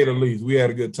 to say the least. We had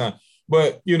a good time,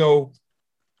 but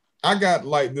I got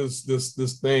like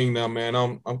this thing now, man.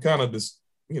 I'm kind of this.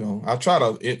 I try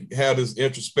to have this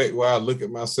introspect where I look at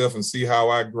myself and see how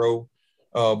I grow.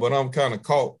 But I'm kind of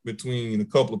caught between a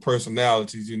couple of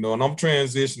personalities, and I'm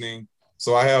transitioning.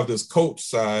 So I have this coach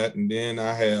side, and then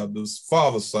I have this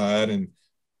father side, and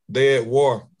they're at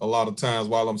war a lot of times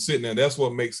while I'm sitting there. That's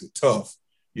what makes it tough.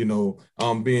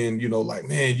 I'm being, like,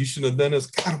 man, you shouldn't have done this.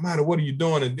 God almighty, what are you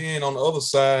doing? And then on the other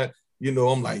side,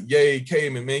 I'm like, yay,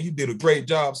 Cayman, man, you did a great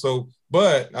job. So,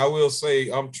 but I will say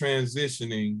I'm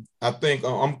transitioning. I think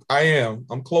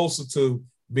I'm closer to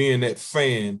being that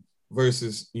fan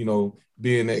versus,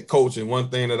 being that coach. And one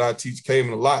thing that I teach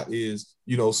Cayman a lot is,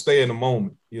 stay in the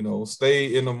moment,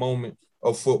 stay in the moment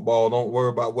of football. Don't worry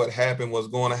about what happened, what's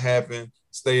going to happen.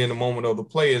 Stay in the moment of the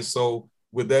play. And so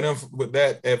with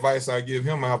that advice I give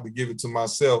him, I have to give it to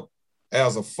myself.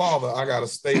 As a father, I got to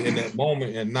stay in that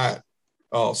moment and not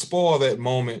spoil that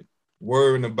moment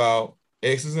worrying about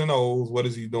X's and O's, what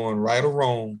is he doing, right or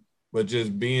wrong, but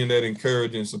just being that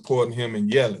encouraging, supporting him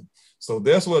and yelling. So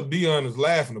that's what Dion is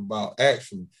laughing about,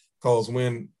 actually, because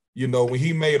when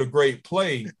he made a great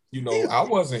play, I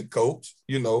wasn't coach,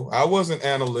 I wasn't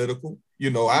analytical,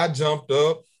 I jumped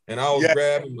up and I was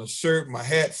grabbing my shirt, my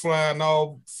hat flying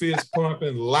off, fist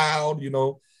pumping loud,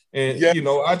 and,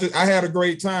 I had a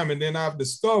great time. And then I've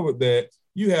discovered that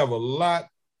you have a lot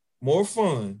more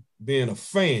fun being a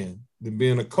fan than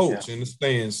being a coach in the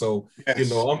stand. So,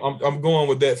 I'm going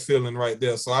with that feeling right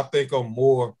there. So I think I'm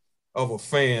more of a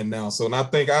fan now. So, and I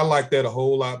think I like that a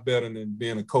whole lot better than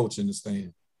being a coach in the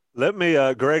stand. Let me,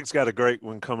 Greg's got a great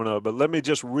one coming up, but let me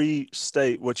just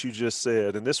restate what you just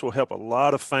said, and this will help a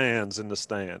lot of fans in the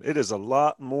stand. It is a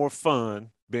lot more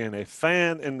fun being a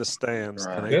fan in the stands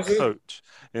than a coach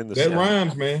in the stand. That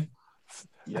rhymes, man.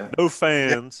 Yeah. No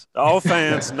fans, all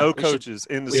fans, no coaches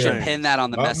in the stand. We should pin that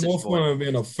on the message board. More fun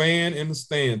being a fan in the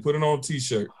stand. Put it on a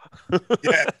T-shirt.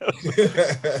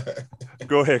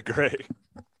 Go ahead, Greg.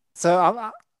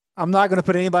 So I'm not going to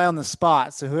put anybody on the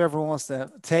spot. So whoever wants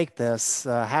to take this,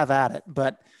 have at it.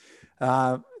 But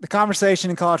the conversation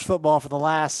in college football for the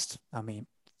last,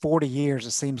 40 years,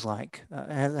 it seems like,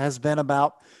 has been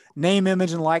about name,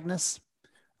 image, and likeness.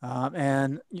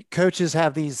 And coaches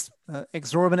have these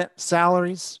exorbitant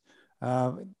salaries.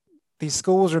 These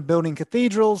schools are building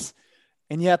cathedrals,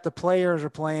 and yet the players are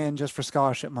playing just for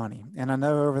scholarship money. And I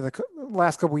know over the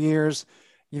last couple of years,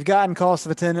 you've gotten cost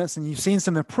of attendance and you've seen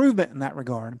some improvement in that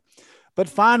regard. But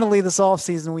finally, this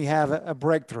offseason, we have a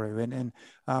breakthrough, and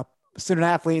student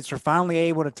athletes are finally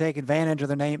able to take advantage of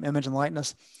their name, image, and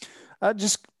likeness.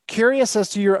 Just curious as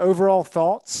to your overall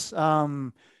thoughts,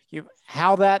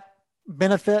 how that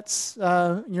benefits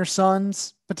your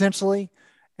sons potentially,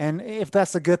 and if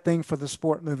that's a good thing for the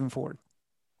sport moving forward.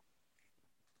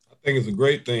 I think it's a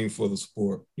great thing for the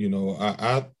sport. You know,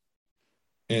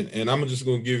 and I'm just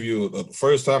going to give you the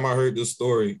first time I heard this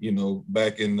story, you know,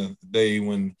 back in the day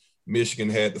when Michigan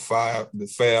had the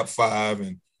Fab Five,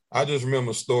 and I just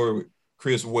remember a story with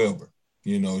Chris Webber.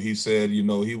 You know, he said, you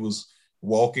know, he was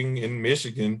walking in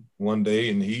Michigan one day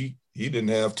and he didn't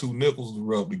have two nickels to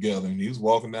rub together, and he was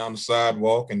walking down the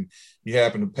sidewalk and he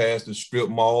happened to pass the strip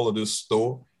mall of this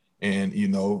store, and, you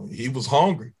know, he was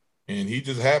hungry and he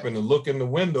just happened to look in the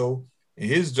window and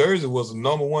his jersey was the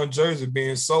number one jersey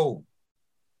being sold.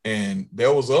 And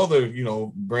there was other, you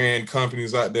know, brand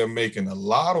companies out there making a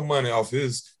lot of money off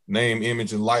his name,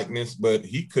 image, and likeness, but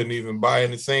he couldn't even buy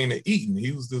anything to eat. And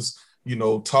he was this, you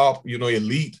know, top, you know,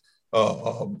 elite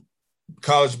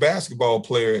college basketball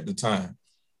player at the time.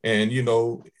 And, you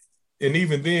know, and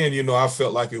even then, you know, I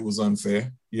felt like it was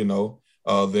unfair, you know,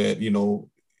 that, you know,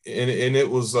 and it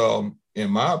was, in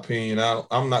my opinion,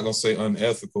 I'm not going to say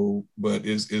unethical, but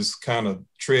it's kind of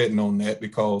treading on that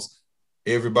because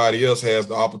everybody else has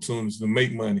the opportunity to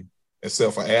make money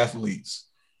except for athletes.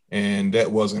 And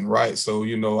that wasn't right. So,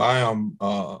 you know, I'm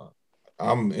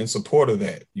in support of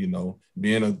that, you know,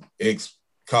 being an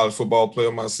ex-college football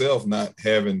player myself, not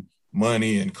having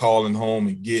money and calling home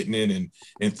and getting it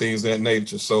and things of that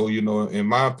nature. So, you know, in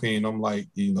my opinion, I'm like,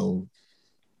 you know,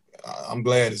 I'm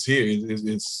glad it's here.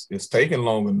 It's taken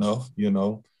long enough, you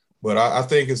know, but I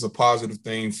think it's a positive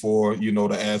thing for, you know,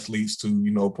 the athletes to,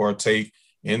 you know, partake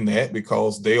in that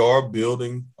because they are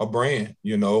building a brand,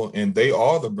 you know, and they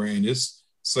are the brand. It's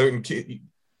certain kid.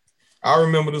 I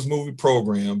remember this movie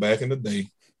Program back in the day,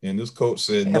 and this coach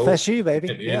said, no, FSU,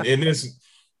 baby. And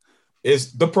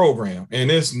it's the program, and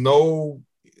it's no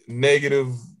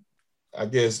negative, I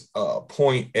guess,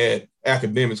 point at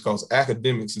academics because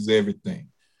academics is everything.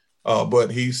 But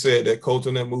he said that coach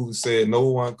in that movie said no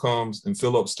one comes and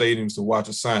fill up stadiums to watch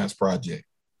a science project.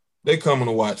 They're coming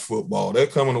to watch football. They're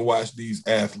coming to watch these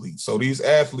athletes. So these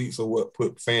athletes are what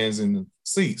put fans in the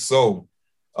seats. So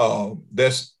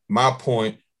that's my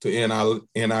point to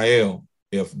NIL.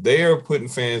 If they're putting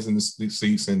fans in the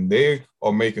seats and they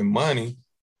are making money,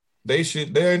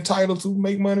 they're entitled to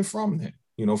make money from that,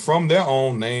 you know, from their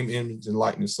own name, image, and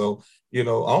likeness. So, you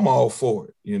know, I'm all for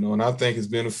it, you know, and I think it's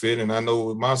benefiting. And I know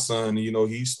with my son, you know,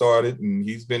 he started and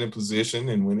he's been in position.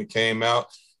 And when it came out,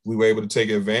 we were able to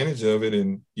take advantage of it.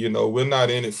 And, you know, we're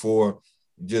not in it for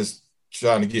just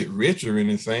trying to get rich or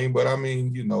anything. But I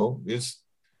mean, you know, it's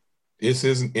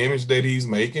his image that he's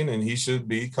making and he should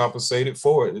be compensated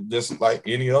for it, just like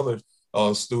any other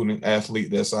student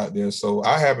athlete that's out there. So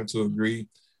I happen to agree.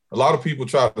 A lot of people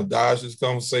try to dodge this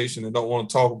conversation and don't want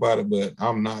to talk about it, but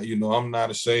I'm not, you know, I'm not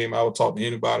ashamed. I will talk to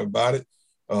anybody about it.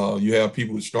 You have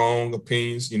people with strong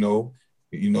opinions, you know,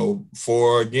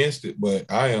 for or against it,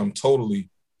 but I am totally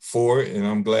for it, and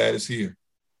I'm glad it's here.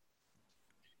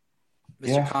 Mr.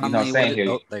 Yeah, Conley, you know, same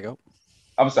here. there you go.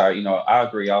 I'm sorry, you know, I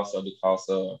agree also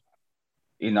because,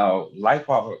 you know, life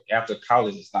after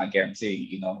college is not guaranteed.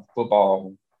 You know,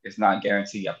 football is not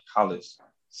guaranteed after college.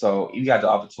 So you got the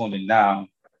opportunity now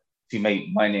to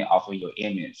make money off of your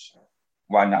image.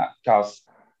 Why not? Because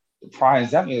the prime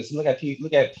example is look at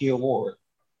Pierre Ward.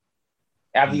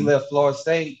 After he left Florida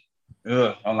State,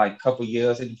 on like a couple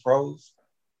years in the pros.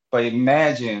 But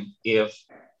imagine if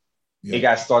it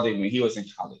got started when he was in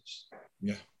college.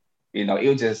 Yeah. You know, it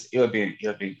would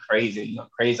be crazy, you know,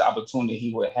 crazy opportunity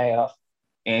he would have.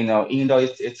 And even though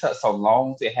it took so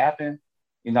long to happen,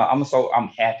 you know, I'm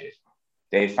happy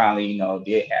they finally, you know,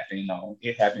 did happen. You know,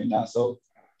 it happened now, so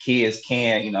kids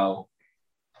can, you know,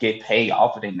 get paid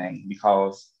off of their name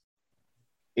because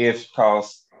college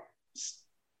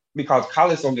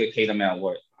don't get paid no matter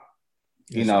what.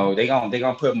 You know, they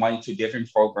gonna put money to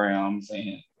different programs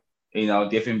and, you know,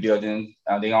 different buildings.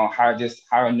 They gonna hire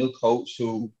a new coach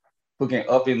who can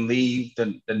up and leave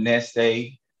the next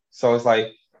day. So it's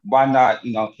like, why not,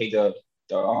 you know, pay the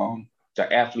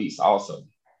athletes also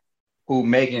who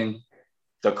making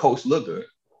the coach look good.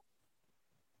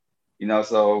 You know,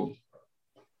 so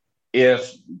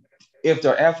if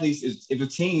the athletes if the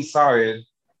team's sorry,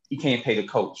 you can't pay the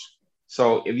coach.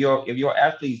 So if your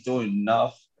athlete's doing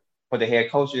enough for the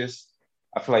head coaches,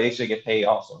 I feel like they should get paid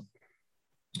also.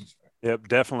 Yep,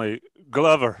 definitely.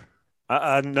 Glover,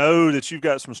 I know that you've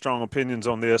got some strong opinions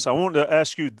on this. I wanted to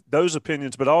ask you those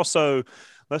opinions, but also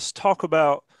let's talk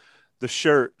about the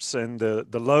shirts and the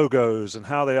logos and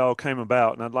how they all came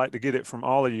about. And I'd like to get it from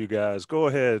all of you guys. Go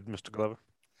ahead, Mr. Glover.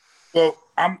 Well,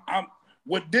 I'm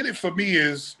what did it for me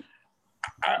is,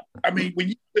 I mean, when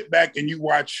you sit back and you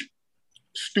watch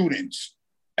students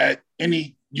at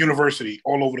any university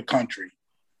all over the country,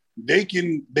 they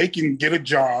can get a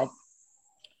job,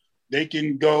 they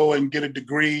can go and get a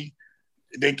degree,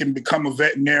 they can become a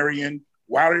veterinarian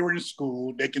while they're in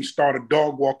school, they can start a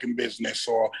dog walking business,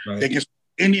 or they can start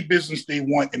any business they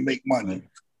want and make money. Right.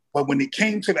 But when it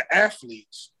came to the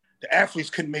athletes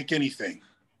couldn't make anything.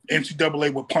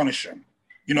 NCAA would punish them,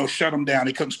 shut them down.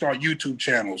 They couldn't start YouTube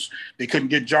channels. They couldn't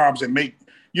get jobs and make,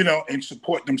 and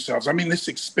support themselves. I mean, it's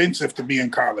expensive to be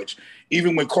in college.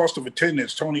 Even with cost of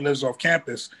attendance, Tony lives off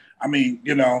campus. I mean,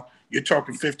 you're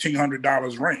talking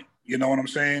 $1,500 rent. You know what I'm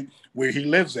saying? Where he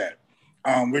lives at.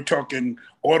 We're talking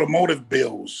automotive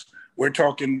bills. We're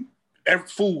talking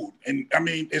food. And I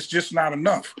mean, it's just not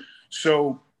enough.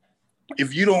 So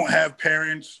if you don't have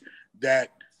parents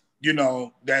that,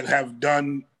 that have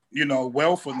done,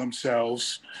 well for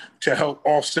themselves to help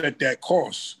offset that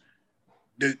cost,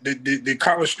 the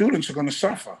college students are going to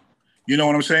suffer. You know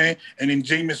what I'm saying? And in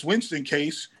Jameis Winston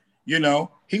case,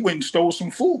 he went and stole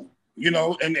some food,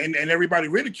 and everybody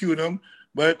ridiculed him.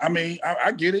 But I mean,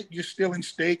 I get it. You're stealing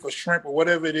steak or shrimp or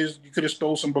whatever it is. You could have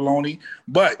stole some bologna,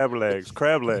 but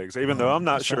crab legs, even though I'm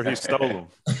not sure he stole them.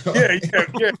 Yeah.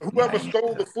 Whoever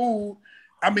stole the food,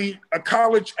 I mean, a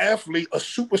college athlete, a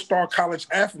superstar college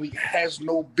athlete has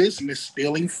no business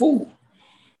stealing food,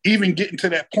 even getting to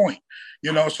that point,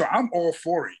 so I'm all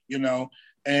for it,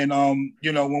 and,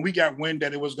 when we got wind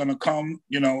that it was going to come,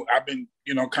 I've been,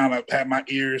 kind of had my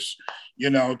ears,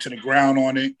 to the ground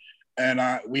on it. And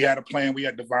we had a plan. We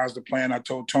had devised a plan. I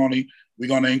told Tony, we're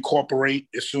going to incorporate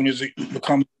as soon as it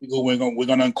becomes legal. We're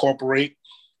going to incorporate,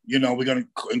 we're going to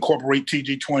incorporate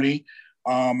TG20.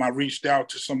 I reached out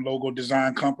to some logo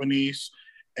design companies,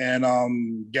 and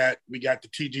we got the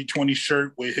TG20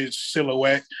 shirt with his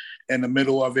silhouette in the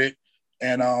middle of it.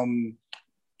 And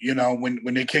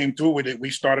when they came through with it,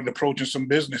 we started approaching some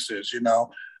businesses.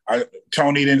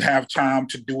 Tony didn't have time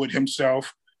to do it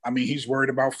himself. I mean, he's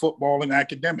worried about football and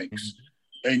academics,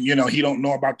 and he don't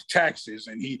know about the taxes,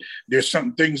 and there's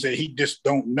some things that he just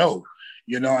don't know.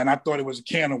 And I thought it was a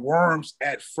can of worms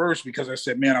at first, because I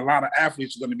said, man, a lot of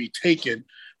athletes are going to be taken,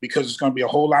 because it's going to be a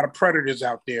whole lot of predators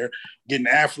out there getting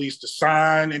athletes to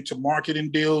sign into marketing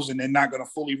deals, and they're not going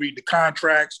to fully read the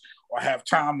contracts or have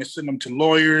time to send them to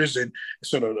lawyers, and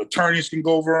so the attorneys can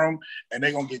go over them, and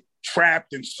they're going to get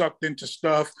trapped and sucked into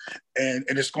stuff, and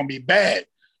it's going to be bad.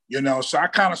 So I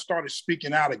kind of started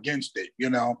speaking out against it,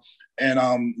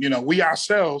 and, we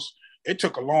ourselves, it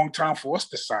took a long time for us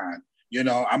to sign.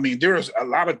 I mean, there was a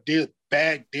lot of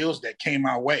bad deals that came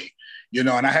our way, and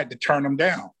I had to turn them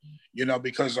down,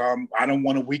 because I don't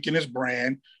want to weaken his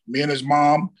brand. Me and his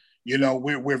mom,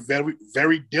 we're very,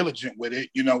 very diligent with it.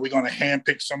 We're going to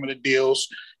handpick some of the deals.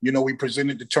 We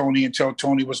presented to Tony and tell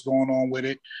Tony what's going on with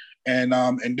it. And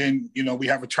then, we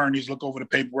have attorneys look over the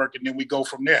paperwork, and then we go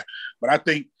from there. But I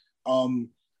think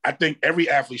every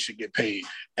athlete should get paid.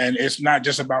 And it's not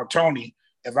just about Tony.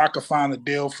 If I could find a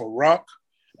deal for Ruck,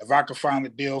 if I could find a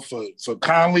deal for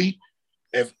Conley,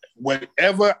 if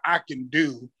whatever I can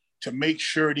do to make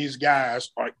sure these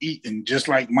guys are eating just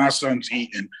like my son's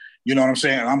eating, you know what I'm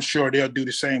saying? And I'm sure they'll do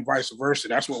the same, vice versa.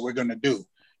 That's what we're going to do.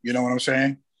 You know what I'm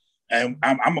saying? And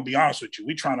I'm going to be honest with you.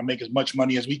 We're trying to make as much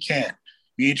money as we can.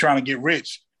 We ain't trying to get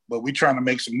rich, but we're trying to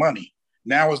make some money.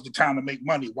 Now is the time to make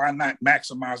money. Why not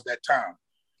maximize that time?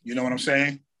 You know what I'm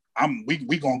saying? We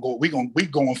going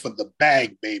for the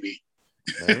bag, baby.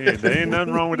 There ain't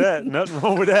nothing wrong with that. Nothing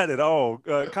wrong with that at all.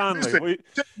 Conley.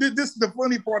 This is the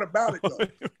funny part about it, though.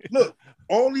 Look,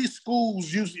 all these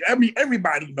schools usually, I mean,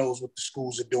 everybody knows what the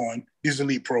schools are doing, these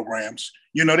elite programs.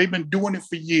 They've been doing it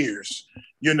for years,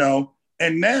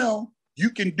 and now you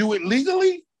can do it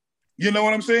legally. You know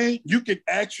what I'm saying? You can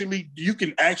actually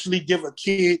give a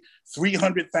kid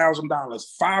 $300,000,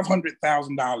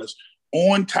 $500,000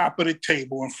 on top of the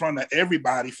table in front of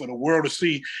everybody for the world to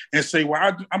see, and say,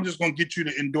 well, I'm just going to get you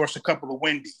to endorse a couple of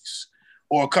Wendy's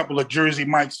or a couple of Jersey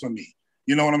Mikes for me.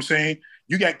 You know what I'm saying?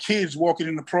 You got kids walking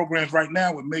in the programs right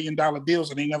now with $1 million deals,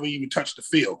 and they never even touched the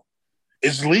field.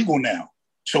 It's legal now.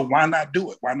 So why not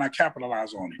do it? Why not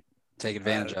capitalize on it? Take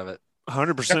advantage of it.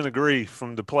 100% agree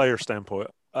from the player standpoint.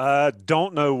 I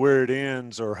don't know where it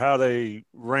ends or how they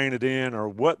rein it in or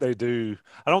what they do.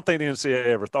 I don't think the NCAA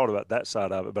ever thought about that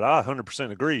side of it, but I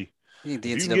 100% agree. I think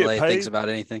the If you can get NCAA paid- thinks about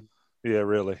anything. Yeah,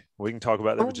 really. We can talk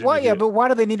about that. Why? Yeah, but why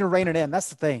do they need to rein it in? That's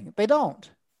the thing. They don't.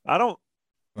 I don't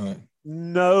Right.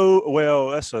 know. Well,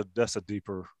 that's a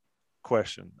deeper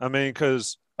question. I mean,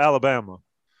 because Alabama,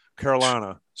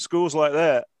 Carolina, schools like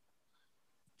that.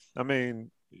 I mean,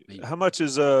 how much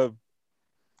is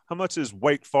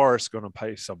Wake Forest going to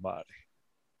pay somebody?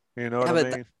 You know what Yeah, I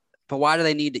but mean? But why do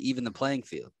they need to even the playing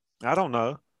field? I don't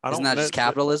know. Isn't that just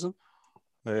capitalism?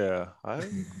 Yeah. I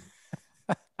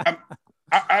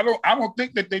don't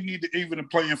think that they need to even the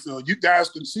playing field. You guys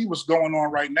can see what's going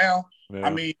on right now. Yeah. I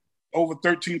mean, over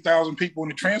 13,000 people in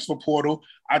the transfer portal.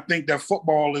 I think that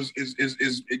football is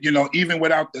even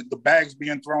without the bags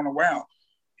being thrown around,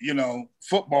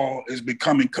 football is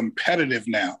becoming competitive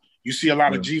now. You see a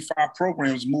lot of G5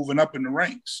 programs moving up in the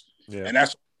ranks, and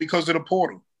that's because of the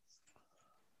portal.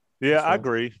 Yeah, I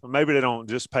agree. Maybe they don't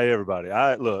just pay everybody.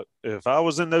 Look, if I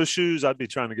was in those shoes, I'd be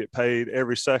trying to get paid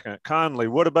every second. Conley,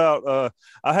 what about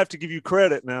I have to give you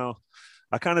credit now.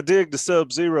 I kind of dig the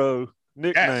Sub-Zero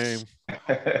nickname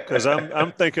because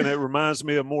I'm thinking it reminds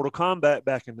me of Mortal Kombat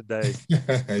back in the day.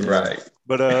 Right.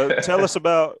 But tell us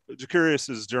about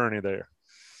Jacarius's journey there.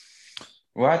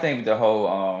 Well, I think the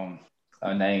whole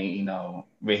name,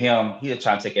 with him, he'll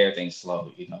try to take everything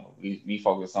slow. We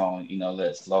focus on, let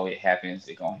it slow. It happens.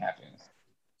 It's gonna happen.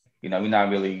 We're not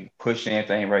really pushing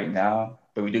anything right now,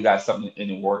 but we do got something in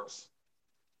the works.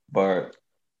 But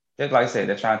just like I said,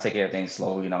 they're trying to take everything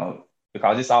slow,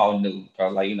 because it's all new.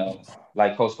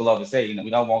 Like Coach Glover said, we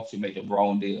don't want to make the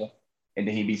wrong deal, and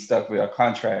then he be stuck with a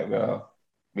contract where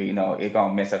it's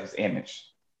gonna mess up his image.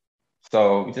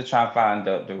 So we just try to find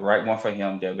the right one for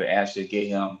him that will actually get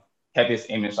him help his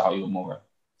image out even more.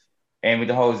 And with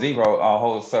the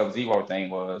whole Sub-Zero thing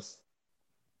was,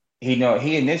 he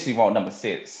initially wanted number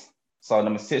 6. So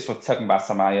number 6 was taken by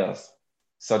somebody else.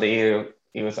 So it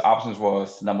was options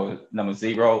was number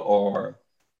 0 or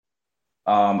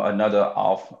another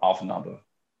off number.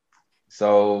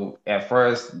 So at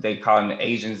first they called him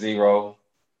Agent Zero.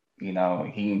 He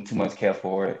didn't too much care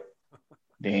for it.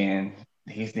 Then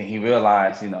he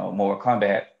realized, Mortal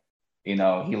Kombat. He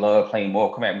loved playing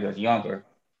Mortal Kombat when he was younger,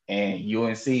 and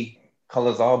UNC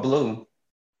colors all blue.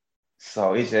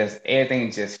 So it's just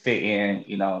everything just fit in,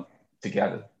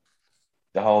 together.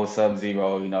 The whole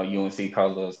Sub-Zero, UNC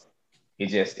colors, it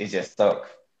just stuck.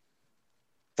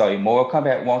 So if Mortal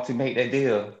Kombat wants to make that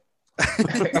deal,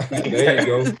 There you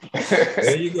go.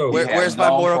 There you go. Where's my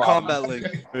Mortal Kombat link?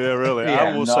 Yeah, really.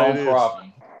 I will say this.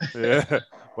 Yeah.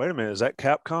 Wait a minute. Is that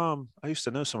Capcom? I used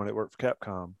to know somebody that worked for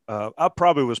Capcom. I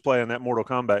probably was playing that Mortal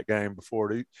Kombat game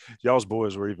before y'all's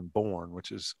boys were even born,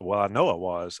 which is, I know I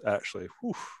was actually.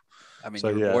 Whew. I mean,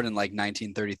 you were born in like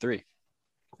 1933.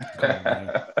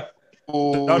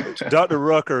 Dr.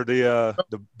 Rucker,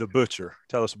 the butcher.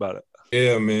 Tell us about it.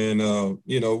 Yeah, man.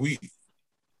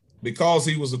 Because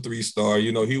he was a 3-star,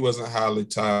 he wasn't highly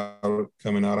touted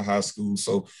coming out of high school.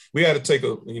 So we had to take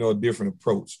a different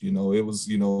approach. It was,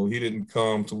 he didn't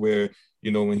come to where,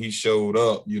 when he showed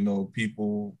up,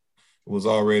 people was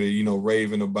already,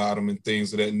 raving about him and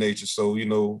things of that nature. So,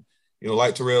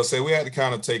 like Terrell said, we had to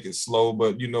kind of take it slow,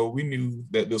 but, we knew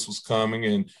that this was coming.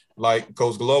 And like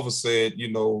Coach Glover said,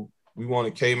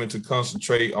 we came in to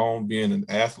concentrate on being an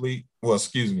athlete.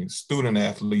 Student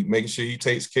athlete, making sure he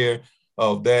takes care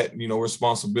of that,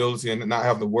 responsibility and not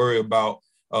have to worry about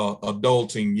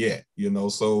adulting yet,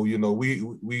 So,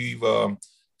 we've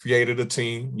created a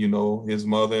team, his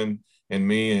mother and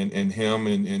me and him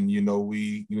and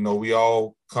we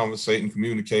all conversate and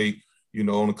communicate,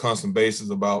 on a constant basis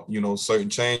about, certain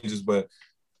changes. But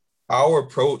our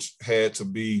approach had to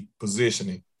be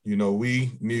positioning.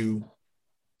 We knew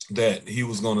that he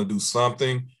was going to do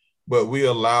something, but we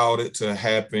allowed it to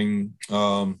happen,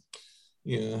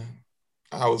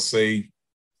 I would say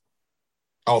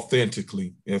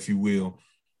authentically, if you will,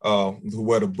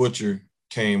 where the butcher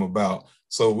came about.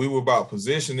 So we were about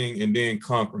positioning and then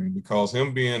conquering, because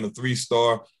him being a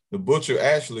 3-star, the butcher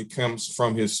actually comes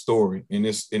from his story. And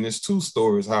it's 2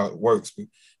 stories how it works,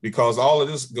 because all of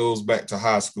this goes back to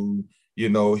high school.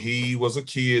 He was a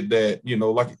kid that,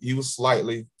 like he was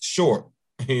slightly short,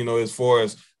 as far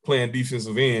as playing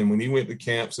defensive end when he went to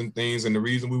camps and things. And the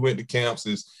reason we went to camps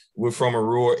is we're from a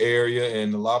rural area,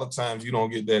 and a lot of times you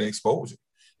don't get that exposure.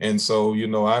 And so,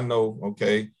 I know,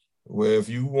 okay, well, if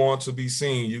you want to be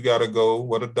seen, you got to go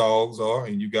where the dogs are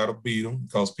and you got to beat them,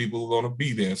 because people are going to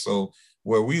be there. So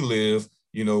where we live,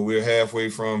 we're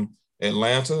halfway from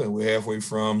Atlanta and we're halfway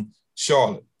from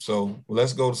Charlotte. So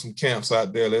let's go to some camps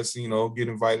out there. Let's, get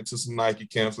invited to some Nike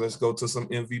camps. Let's go to some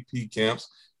MVP camps.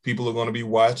 People are going to be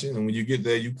watching. And when you get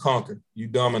there, you conquer, you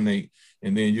dominate,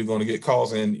 and then you're going to get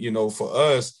calls. And, for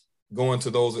us, going to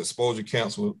those exposure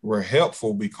camps were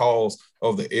helpful because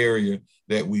of the area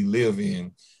that we live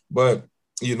in. But,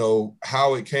 you know,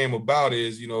 how it came about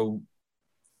is, you know,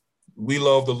 we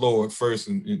love the Lord first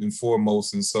and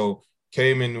foremost. And so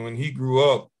Cayman, when he grew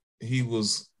up, he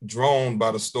was drawn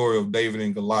by the story of David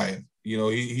and Goliath. You know,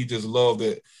 he just loved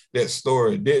that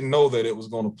story. Didn't know that it was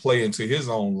going to play into his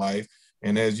own life.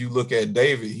 And as you look at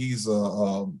David, he's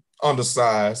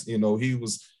undersized. You know, he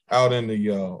was out in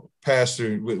the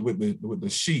pasture with the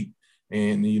sheep,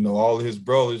 and you know, all of his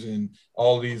brothers and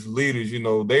all these leaders, you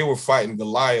know, they were fighting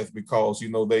Goliath because, you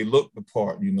know, they looked the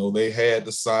part. You know, they had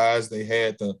the size, they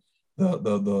had the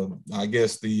I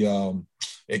guess the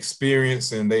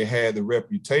experience, and they had the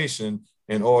reputation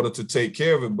in order to take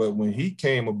care of it. But when he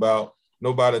came about,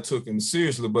 nobody took him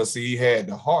seriously. But see, he had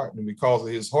the heart, and because of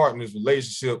his heart and his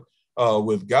relationship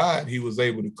with God, he was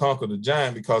able to conquer the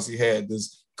giant because he had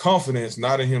this confidence,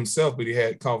 not in himself, but he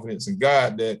had confidence in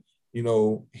God that, you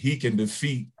know, he can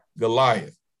defeat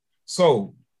Goliath.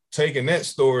 So taking that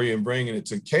story and bringing it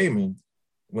to Cayman,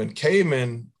 when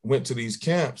Cayman went to these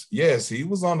camps, yes, he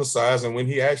was undersized. And when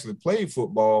he actually played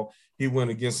football, he went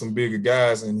against some bigger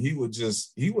guys, and he would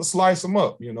slice them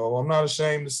up. You know, I'm not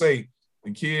ashamed to say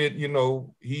the kid, you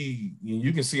know,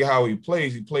 you can see how he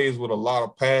plays. He plays with a lot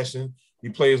of passion. He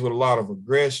plays with a lot of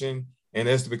aggression. And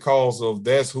that's because of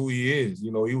that's who he is.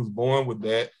 You know, he was born with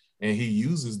that, and he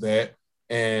uses that,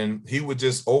 and he would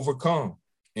just overcome.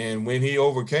 And when he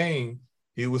overcame,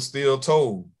 he was still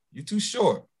told, "You're too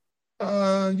short.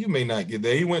 You may not get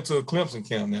there." He went to a Clemson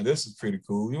camp. Now, this is pretty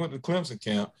cool. He went to Clemson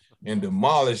camp and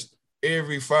demolished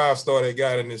every 5-star that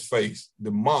got in his face,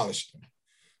 demolished him.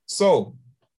 So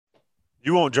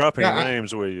you won't drop any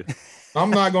names, will you? I'm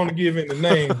not going to give any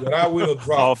names, but I will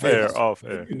drop off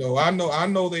air. You know, I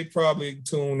know they probably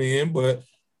tune in, but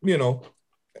you know,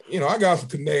 I got some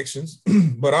connections.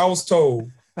 But I was told,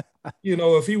 you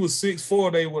know, if he was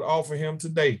 6'4", they would offer him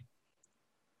today.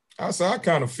 I said, I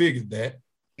kind of figured that,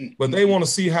 but they want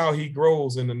to see how he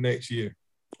grows in the next year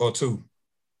or two.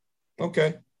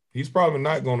 Okay, he's probably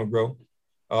not going to grow,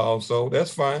 so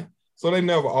that's fine. So they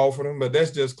never offered him, but that's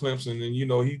just Clemson. And, you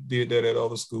know, he did that at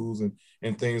other schools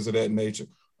and things of that nature.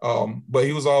 But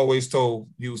he was always told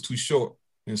he was too short.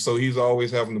 And so he's always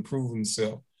having to prove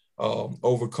himself,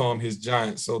 overcome his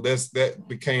giants. So that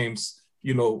became,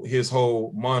 you know, his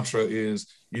whole mantra is,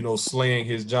 you know, slaying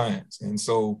his giants. And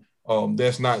so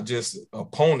that's not just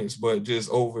opponents, but just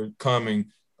overcoming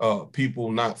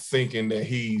people not thinking that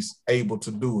he's able to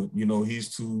do it. You know,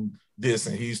 he's too this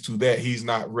and he's to that, he's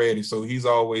not ready. So he's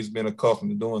always been accustomed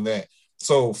to doing that.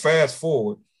 So fast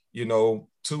forward, you know,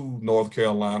 to North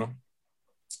Carolina.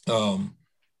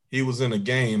 He was in a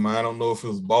game. I don't know if it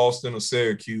was Boston or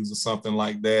Syracuse or something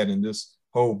like that. And this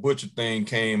whole Butcher thing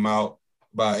came out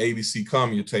by ABC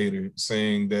commentator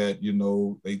saying that, you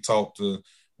know, they talked to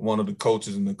one of the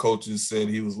coaches, and the coaches said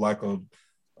he was like a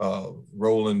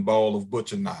rolling ball of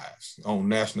butcher knives on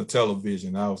national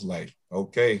television. I was like,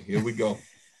 okay, here we go.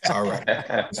 All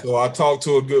right. So I talked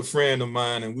to a good friend of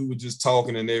mine, and we were just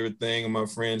talking and everything. And my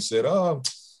friend said,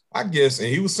 I guess, and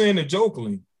he was saying it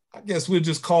jokingly, I guess we'll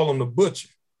just call him the Butcher.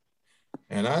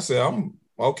 And I said, I'm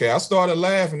okay. I started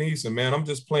laughing. He said, man, I'm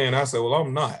just playing. I said, well,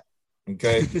 I'm not.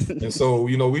 Okay. And so,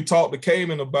 you know, we talked to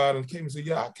Cayman about it, and Cayman said,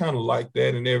 yeah, I kind of like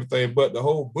that and everything. But the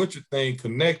whole Butcher thing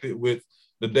connected with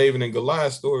the David and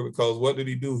Goliath story, because what did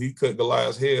he do? He cut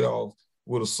Goliath's head off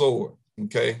with a sword.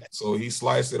 Okay. So he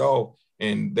sliced it off.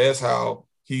 And that's how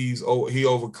he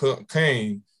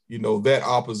overcame, you know, that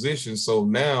opposition. So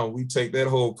now we take that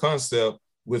whole concept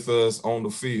with us on the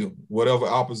field. Whatever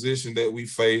opposition that we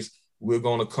face, we're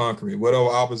going to conquer it. Whatever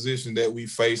opposition that we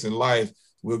face in life,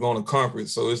 we're going to conquer it.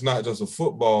 So it's not just a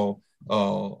football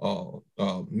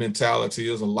mentality,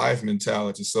 it's a life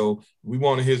mentality. So we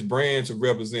wanted his brand to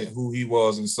represent who he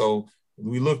was. And so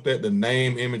we looked at the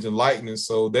name, image, and likeness.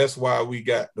 So that's why we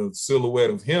got the silhouette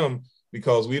of him,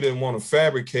 because we didn't want to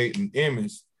fabricate an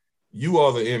image. You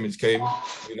are the image, Cayman.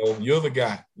 You know, you're the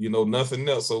guy, you know, nothing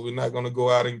else. So we're not going to go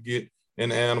out and get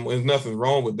an animal. There's nothing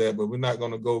wrong with that, but we're not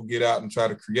going to go get out and try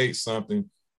to create something.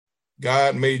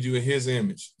 God made you in his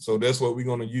image. So that's what we're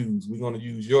going to use. We're going to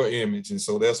use your image. And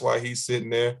so that's why he's sitting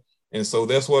there. And so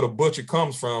that's where the Butcher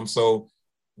comes from. So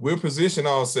we're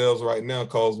positioning ourselves right now,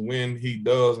 because when he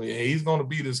does, he's going to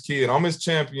be this kid. I'm his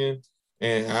champion.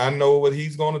 And I know what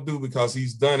he's going to do, because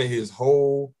he's done it his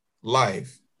whole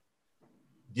life.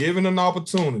 Given an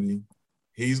opportunity,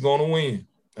 he's going to win.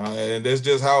 And that's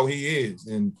just how he is.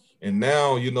 And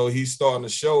now, you know, he's starting to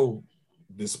show,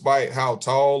 despite how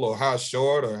tall or how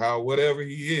short or how whatever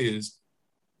he is,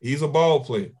 he's a ball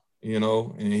player, you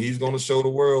know, and he's going to show the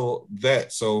world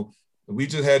that. So We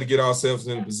just had to get ourselves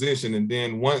in a position. And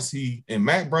then once and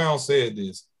Mack Brown said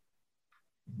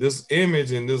this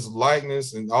image and this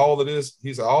likeness and all of this,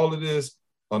 he said, all of this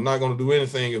are not going to do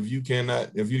anything if you can't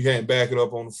back it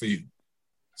up on the field.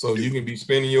 So you can be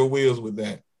spinning your wheels with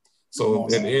that. So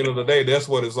at the end of the day, that's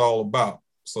what it's all about.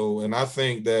 So, and I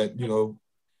think that,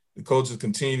 the coaches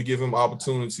continue to give him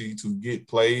opportunity to get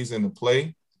plays and to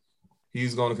play.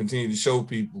 He's going to continue to show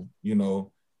people,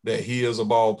 that he is a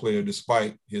ball player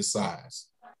despite his size.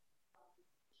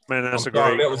 Man, that's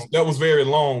that was very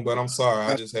long, but I'm sorry.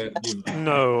 I just had to give it.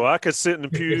 No, I could sit in the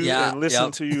pew and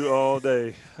listen to you all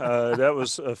day. That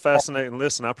was a fascinating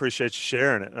listen. I appreciate you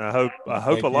sharing it. And I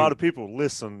hope a lot of people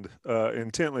listened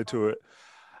intently to it.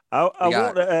 I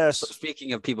want to ask.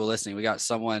 Speaking of people listening, we got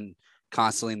someone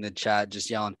constantly in the chat just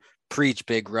yelling, "Preach,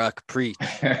 Big Ruck, preach."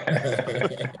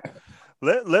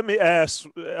 Let me ask.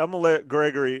 I'm gonna let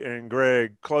Gregory and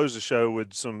Greg close the show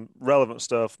with some relevant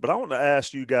stuff, but I want to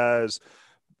ask you guys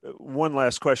one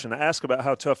last question. To ask about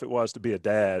how tough it was to be a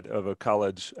dad of a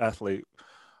college athlete.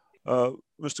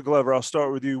 Mr. Glover, I'll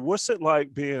start with you. What's it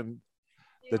like being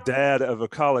the dad of a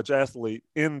college athlete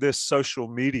in this social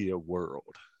media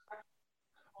world?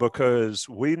 Because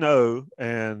we know,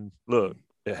 and look,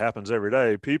 it happens every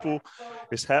day.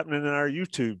 It's happening in our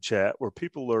YouTube chat where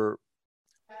people are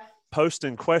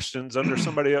posting questions under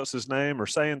somebody else's name or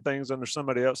saying things under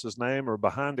somebody else's name or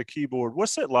behind a keyboard.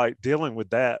 What's it like dealing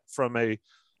with that from a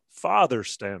father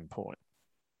standpoint?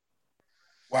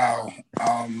 Wow.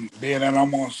 Being that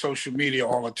I'm on social media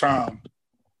all the time,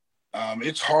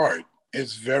 it's hard.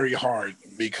 It's very hard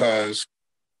because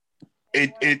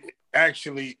it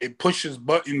actually pushes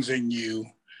buttons in you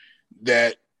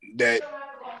that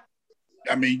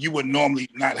you would normally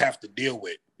not have to deal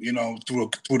with,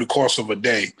 through the course of a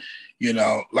day,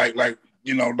 like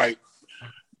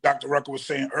Dr. Rucker was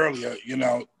saying earlier,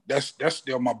 that's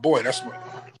still my boy. That's my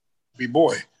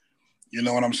boy. You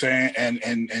know what I'm saying?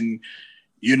 And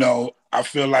I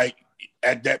feel like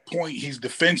at that point he's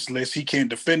defenseless. He can't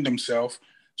defend himself.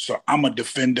 So I'm a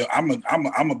defender. I'm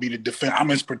a be the defender. I'm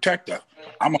his protector.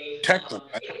 I'm a protector.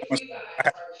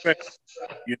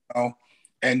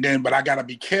 But I gotta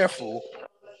be careful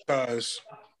because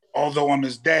although I'm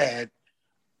his dad,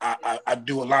 I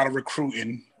do a lot of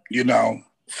recruiting,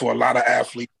 for a lot of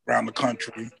athletes around the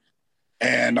country.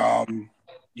 And, a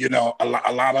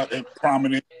lot of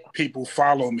prominent people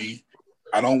follow me.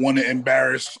 I don't want to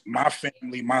embarrass my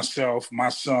family, myself, my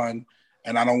son,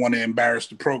 and I don't want to embarrass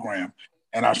the program.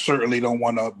 And I certainly don't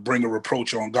want to bring a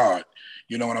reproach on God.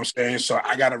 You know what I'm saying? So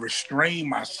I got to restrain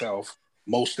myself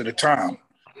most of the time.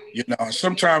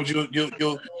 Sometimes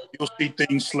you'll see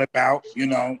things slip out,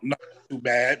 not too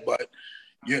bad, but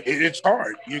it's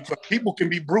hard. People can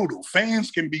be brutal.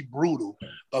 Fans can be brutal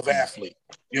of athletes.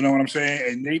 You know what I'm saying?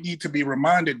 And they need to be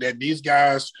reminded that these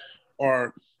guys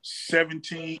are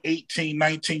 17, 18,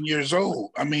 19 years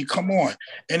old. I mean, come on.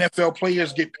 NFL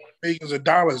players get millions of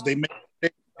dollars. They make,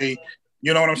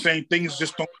 you know what I'm saying? Things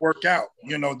just don't work out.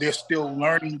 They're still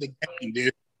learning the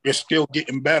game. They're still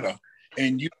getting better.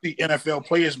 And you see NFL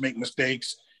players make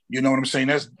mistakes. You know what I'm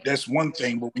saying? That's one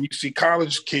thing. But when you see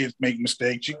college kids make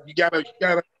mistakes, you gotta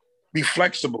be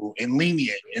flexible and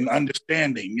lenient and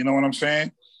understanding. You know what I'm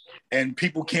saying? And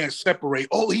people can't separate.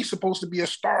 Oh, he's supposed to be a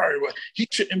star. He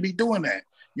shouldn't be doing that.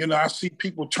 I see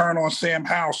people turn on Sam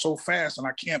Howell so fast, and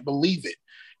I can't believe it.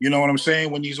 You know what I'm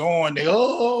saying? When he's on, he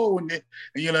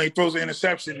throws an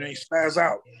interception and he spaz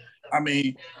out. I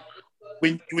mean,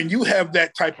 when you have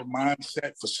that type of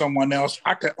mindset for someone else,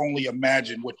 I could only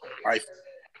imagine what your life is.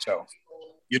 So,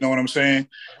 you know what I'm saying?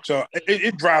 So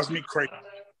it drives me crazy,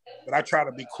 but I try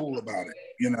to be cool about it,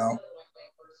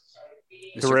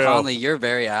 Mr. Conley, you're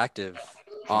very active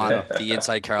on the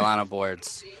Inside Carolina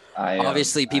boards.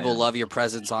 Obviously, people love your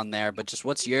presence on there, but just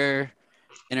what's your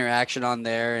interaction on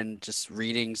there and just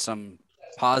reading some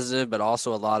positive, but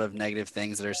also a lot of negative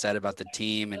things that are said about the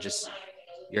team and just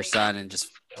your son and just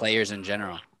players in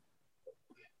general?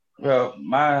 Well,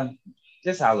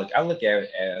 just how I look at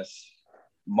it as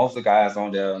most of the guys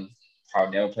on there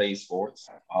probably never played sports.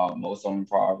 Most of them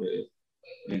probably,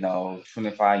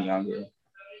 25 younger.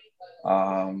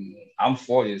 I'm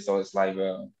 40, so it's like,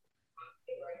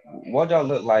 what do I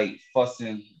look like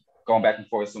fussing, going back and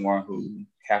forth with someone who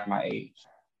half my age,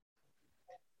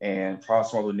 and probably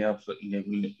someone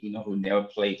who never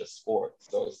played the sport.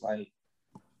 So it's like,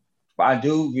 but I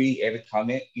do read every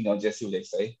comment, just see what they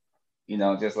say,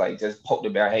 just poke the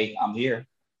bear. Hey, I'm here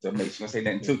to make sure I say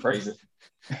nothing too crazy.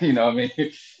 You know what I mean?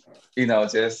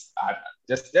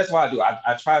 That's what I do.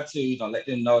 I try to, let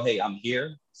them know, hey, I'm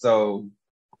here. So,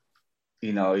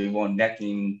 they won't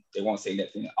say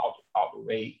nothing out the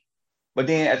way. But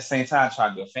then at the same time, try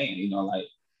to be a fan. You know, like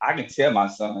I can tell my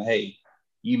son, hey,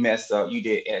 you messed up, you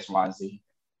did X, Y, and Z.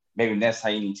 Maybe that's how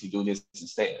you need to do this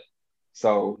instead.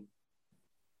 So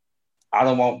I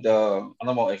don't want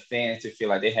a fan to feel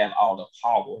like they have all the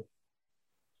power,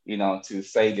 you know, to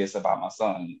say this about my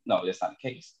son. No, that's not the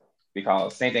case.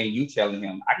 Because same thing you telling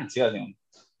him, I can tell him.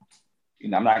 You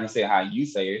know, I'm not gonna say how you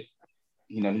say it.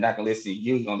 You know, he's not gonna listen to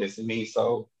you, he's gonna listen to me.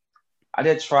 So I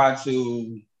did try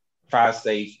to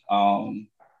stay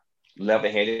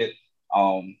level-headed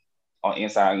on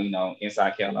inside, you know,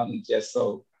 inside Carolina, just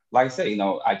so like I said, you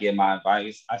know, I get my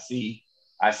advice. I see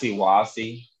what I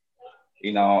see.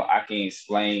 You know, I can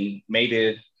explain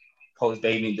maybe Coach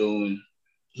David doing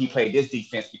he played this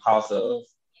defense because of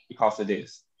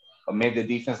this. Or maybe the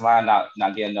defense line not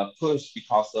getting enough push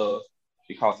because of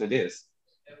this.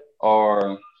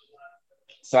 Or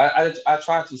so I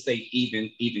try to stay even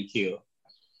kill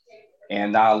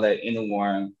and not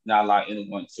allow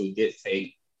anyone to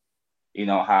dictate, you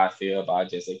know, how I feel about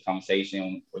just a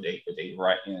conversation where they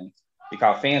writing.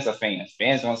 Because fans are fans.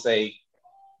 Fans gonna say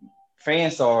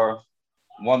fans are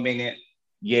 1 minute,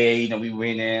 yeah, you know, we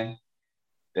winning.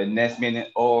 The next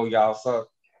minute, oh y'all suck.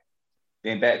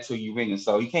 Then back to you winning.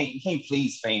 So you can't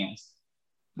please fans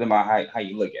no matter how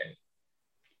you look at it.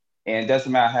 And it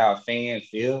doesn't matter how a fan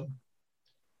feel,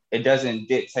 it doesn't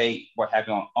dictate what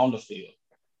happened on the field.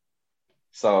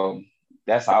 So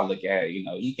that's how I look at it. You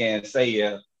know, you can say,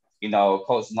 you know,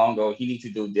 Coach Longo, he needs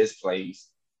to do this plays,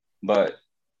 but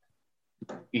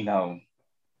you know,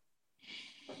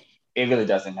 it really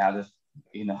doesn't matter.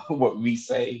 You know what we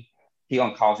say. He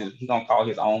gonna call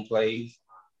his own plays.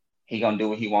 He gonna do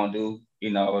what he want to do. You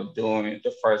know, during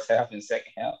the first half and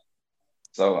second half.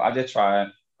 So I just try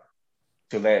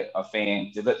to let the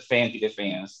fans be the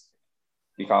fans,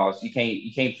 because you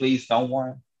can't please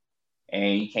someone,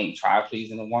 and you can't try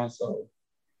pleasing the one. So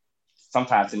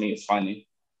sometimes to me it's funny.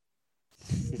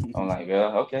 I'm like,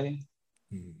 well, okay.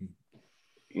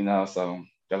 You know, so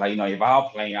they're like, you know, if I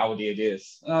was playing, I would do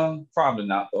this. Probably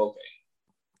not, but okay.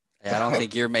 Yeah, I don't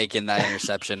think you're making that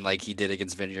interception like he did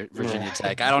against Virginia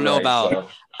Tech. I don't know about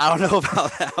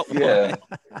that one. Yeah.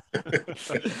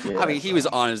 I mean, he was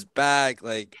on his back.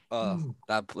 Like,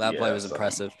 that play was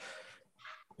impressive.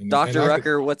 Dr.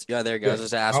 Rucker, there you go. I was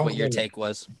just asked what your take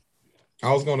was.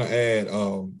 I was going to add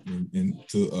to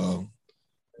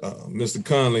Mr.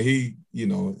 Conley. He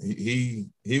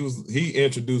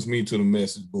introduced me to the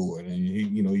message board, and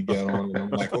he got on, and I'm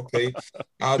like, okay,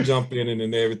 I'll jump in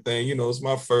and everything. You know, it's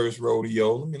my first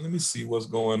rodeo. Let me see what's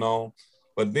going on.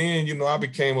 But then, you know, I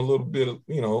became a little bit of,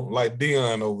 you know, like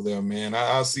Dion over there, man.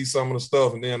 I see some of the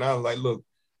stuff, and then I was like, look,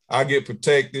 I get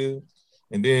protective.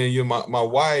 And then my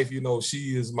wife, you know,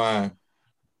 she's my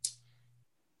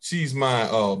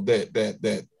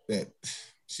that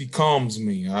she calms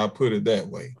me. I'll put it that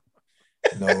way.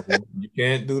 No, you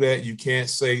can't do that. You can't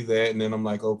say that. And then I'm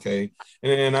like, okay.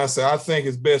 And then I said, I think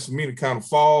it's best for me to kind of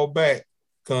fall back,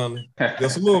 Conley,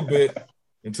 just a little bit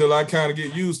until I kind of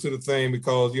get used to the thing,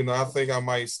 because, you know, I think I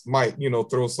might, you know,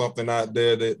 throw something out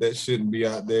there that shouldn't be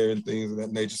out there and things of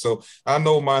that nature. So I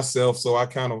know myself, so I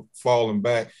kind of falling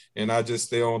back, and I just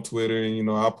stay on Twitter, and, you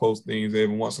know, I post things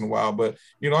every once in a while, but,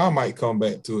 you know, I might come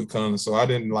back to it, Conley. So I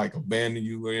didn't like abandon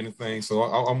you or anything. So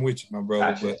I'm with you, my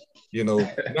brother, but, you know,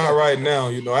 not right now.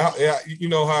 You know, you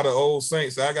know how the old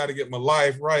saints say, I got to get my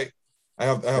life right. I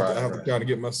have to kind of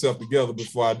get myself together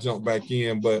before I jump back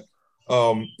in. But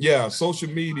social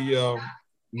media,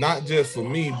 not just for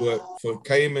me, but for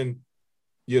Cayman,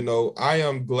 you know, I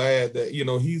am glad that, you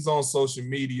know, he's on social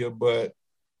media, but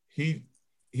he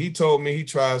told me he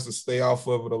tries to stay off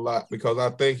of it a lot, because I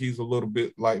think he's a little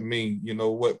bit like me. You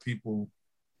know, what people,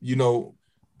 you know,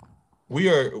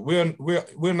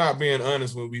 we're not being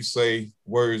honest when we say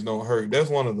words don't hurt. That's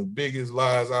one of the biggest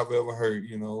lies I've ever heard.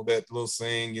 You know, that little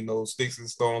saying, you know, sticks and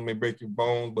stones may break your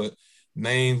bones, but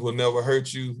names will never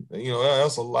hurt you. You know,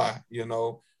 that's a lie. You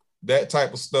know, that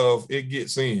type of stuff, it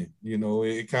gets in. You know,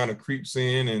 it kind of creeps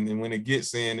in, and when it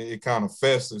gets in, it kind of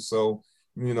festers. So,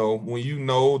 you know, when you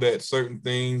know that certain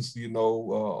things, you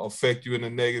know, affect you in a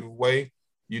negative way,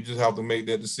 you just have to make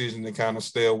that decision to kind of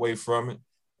stay away from it.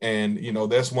 And, you know,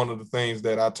 that's one of the things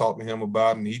that I talked to him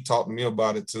about, and he talked to me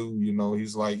about it too. You know,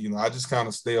 he's like, you know, I just kind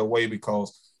of stay away,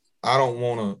 because I don't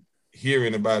want to hear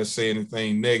anybody say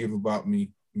anything negative about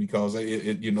me, because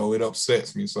it you know, it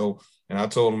upsets me. So, and I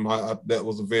told him that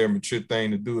was a very mature thing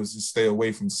to do, is to stay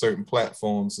away from certain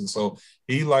platforms. And so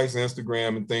he likes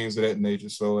Instagram and things of that nature.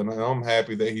 So, and I'm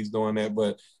happy that he's doing that,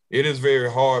 but it is very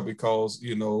hard, because,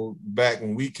 you know, back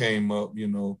when we came up, you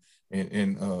know,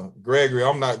 and Gregory,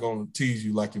 I'm not going to tease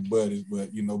you like your buddies,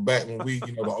 but, you know, back when we,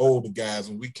 you know, the older guys,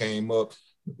 when we came up,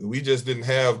 we just didn't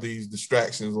have these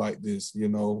distractions like this. It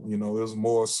was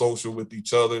more social with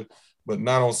each other, but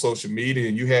not on social media.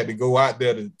 And you had to go out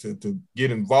there to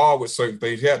get involved with certain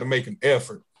things. You had to make an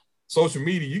effort. Social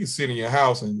media, you can sit in your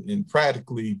house and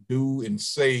practically do and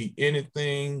say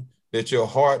anything that your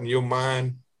heart and your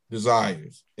mind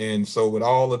desires. And so with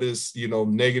all of this,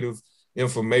 negative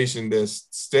information that's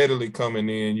steadily coming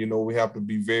in, we have to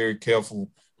be very careful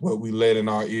what we let in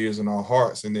our ears and our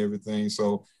hearts and everything.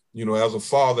 So, as a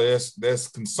father, that's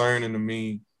concerning to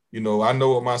me. I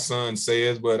know what my son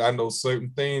says, but I know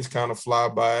certain things kind of fly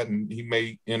by it, and he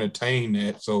may entertain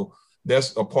that. So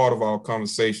that's a part of our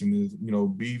conversation is,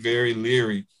 be very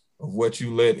leery of what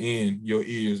you let in your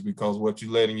ears, because what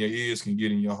you let in your ears can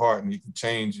get in your heart and it can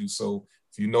change you. So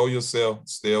if you know yourself,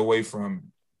 stay away from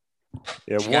it.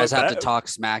 Yeah, Did you guys have to talk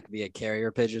smack via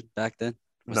carrier pigeon back then?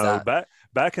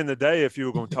 Back in the day, if you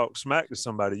were going to talk smack to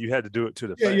somebody, you had to do it to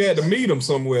the face. You had to meet them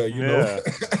somewhere, know.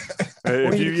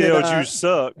 If you yelled you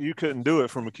suck, you couldn't do it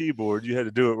from a keyboard. You had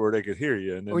to do it where they could hear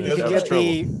you. And then you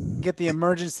could get the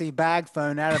emergency bag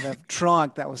phone out of the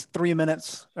trunk that was 3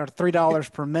 minutes or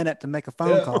 $3 per minute to make a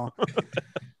phone call.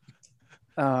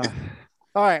 All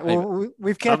right. Well,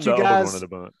 we've kept you guys.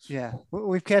 Yeah,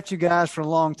 we've kept you guys for a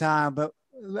long time, but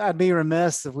I'd be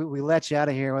remiss if we let you out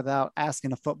of here without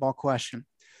asking a football question.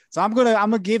 So I'm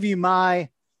gonna give you my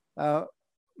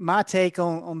take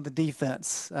on the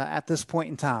defense at this point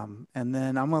in time, and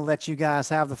then I'm gonna let you guys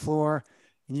have the floor,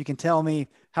 and you can tell me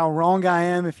how wrong I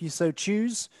am if you so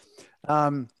choose.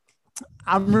 I'm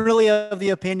really of the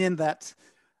opinion that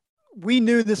we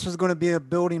knew this was going to be a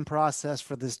building process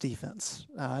for this defense,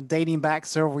 dating back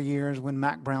several years when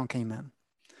Mack Brown came in.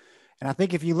 And I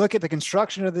think if you look at the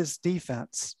construction of this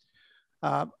defense,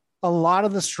 a lot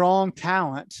of the strong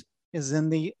talent is in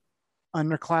the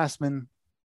underclassmen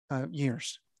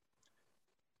years.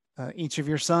 Each of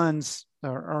your sons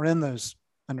are in those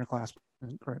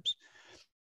underclassmen groups.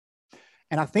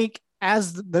 And I think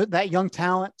as that young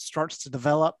talent starts to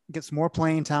develop, gets more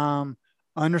playing time,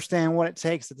 understand what it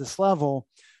takes at this level,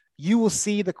 you will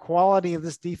see the quality of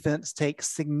this defense take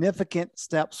significant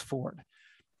steps forward.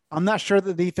 I'm not sure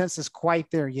the defense is quite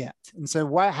there yet. And so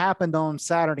what happened on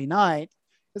Saturday night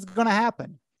is going to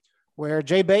happen, where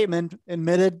Jay Bateman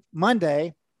admitted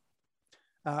Monday,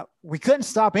 we couldn't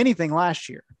stop anything last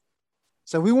year.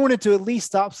 So we wanted to at least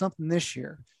stop something this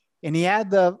year. And he had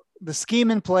the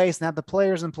scheme in place and had the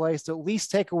players in place to at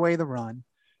least take away the run.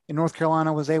 And North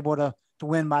Carolina was able to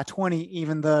win by 20,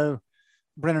 even though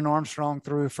Brennan Armstrong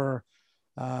threw for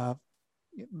the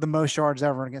most yards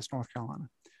ever against North Carolina.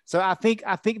 So I think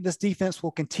this defense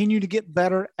will continue to get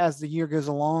better as the year goes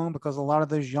along, because a lot of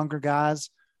those younger guys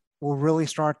will really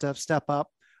start to step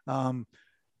up.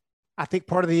 I think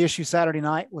part of the issue Saturday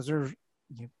night was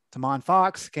Tamon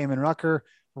Fox, Kamen Rucker,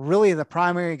 really the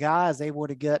primary guys able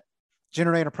to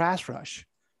generate a pass rush.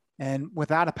 And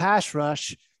without a pass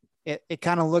rush, it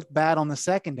kind of looked bad on the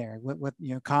secondary with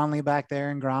Conley back there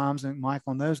and Grimes and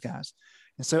Michael and those guys.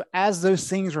 And so as those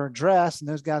things are addressed and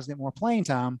those guys get more playing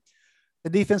time, the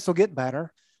defense will get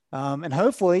better. And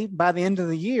hopefully by the end of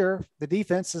the year, the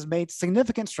defense has made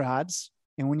significant strides.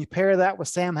 And when you pair that with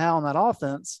Sam Howell in that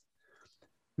offense,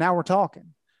 now we're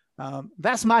talking.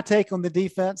 That's my take on the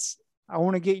defense. I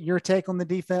want to get your take on the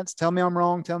defense. Tell me I'm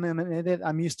wrong. Tell me I'm an idiot.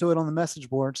 I'm used to it on the message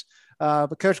boards.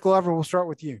 But Coach Glover, we'll start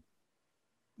with you.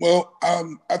 Well,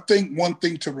 I think one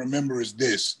thing to remember is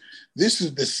this. This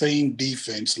is the same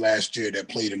defense last year that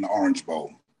played in the Orange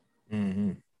Bowl.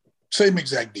 Mm-hmm. Same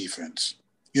exact defense.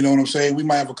 You know what I'm saying? We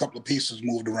might have a couple of pieces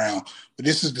moved around, but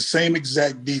this is the same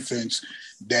exact defense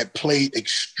that played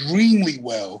extremely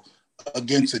well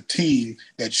against a team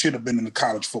that should have been in the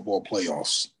college football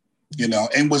playoffs,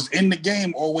 and was in the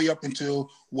game all the way up until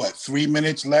 3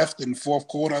 minutes left in the fourth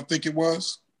quarter, I think it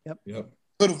was. Yep.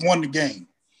 Could have won the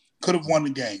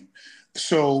game.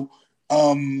 So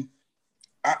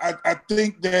I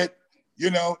think that,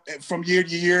 from year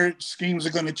to year, schemes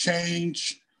are going to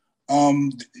change.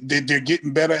 They're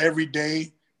getting better every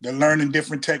day. They're learning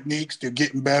different techniques. They're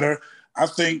getting better. I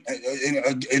think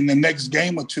in the next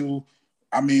game or two,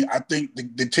 I think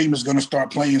the team is going to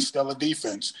start playing stellar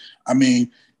defense.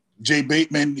 Jay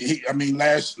Bateman,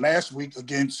 last week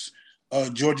against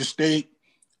Georgia State,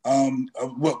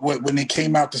 when they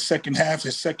came out the second half,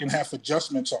 his second half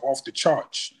adjustments are off the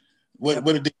charts. What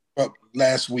did they do up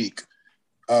last week?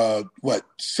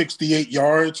 68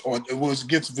 yards, or it was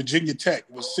against Virginia Tech.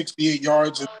 It was 68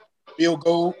 yards and field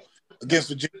goal against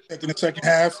Virginia Tech in the second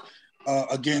half.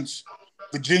 Against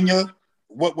Virginia,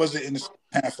 what was it in the second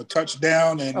half? A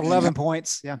touchdown and 11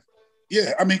 points. Yeah.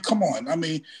 Yeah. Come on.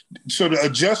 So the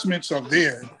adjustments are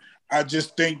there. I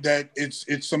just think that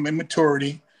it's some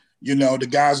immaturity. You know, the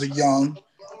guys are young,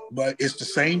 but it's the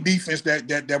same defense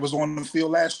that was on the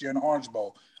field last year in the Orange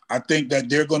Bowl. I think that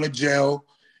they're going to gel.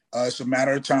 It's a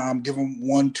matter of time. Give them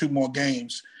 1-2 more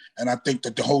games, and I think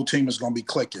that the whole team is going to be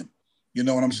clicking. You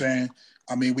know what I'm saying?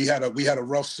 I mean, we had a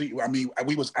rough season. I mean,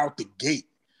 we was out the gate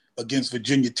against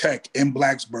Virginia Tech in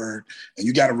Blacksburg, and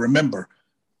you got to remember,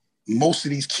 most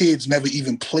of these kids never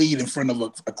even played in front of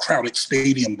a crowded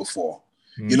stadium before.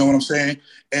 You know what I'm saying?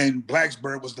 And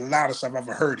Blacksburg was the loudest I've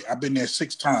ever heard it. I've been there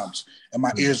 6 times, and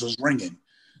my ears was ringing.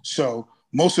 So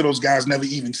most of those guys never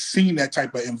even seen that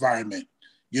type of environment.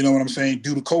 You know what I'm saying?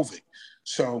 Due to COVID.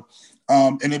 So,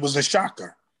 and it was a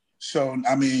shocker. So,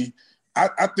 I mean,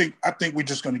 I think we're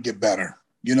just going to get better.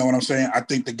 You know what I'm saying? I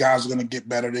think the guys are going to get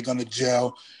better. They're going to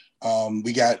gel.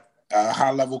 We got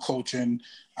high-level coaching.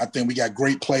 I think we got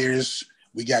great players.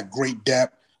 We got great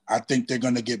depth. I think they're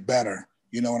going to get better.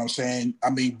 You know what I'm saying? I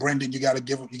mean, Brendan, you got to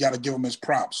give him his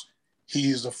props. He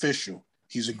is official.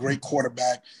 He's a great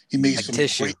quarterback. He made some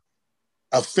great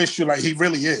official, like he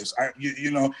really is.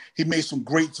 You know, he made some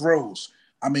great throws.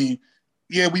 I mean,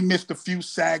 yeah, we missed a few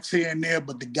sacks here and there,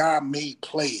 but the guy made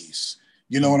plays.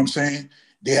 You know what I'm saying?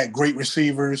 They had great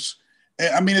receivers.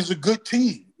 And, I mean, it's a good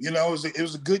team. You know, it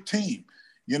was a good team.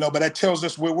 You know, but that tells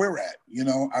us where we're at. You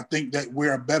know, I think that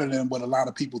we're better than what a lot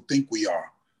of people think we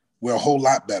are. We're a whole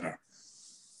lot better.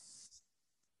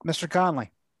 Mr.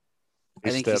 Conley. I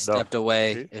think he stepped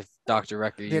away. If Dr.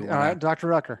 Rucker, all right, Dr.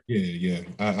 Rucker. Yeah,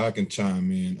 I can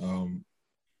chime in.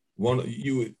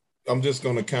 I'm just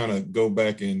going to kind of go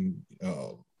back and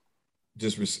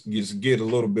just get a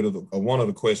little bit of one of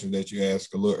the questions that you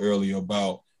asked a little earlier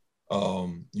about.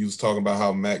 You was talking about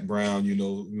how Mack Brown, you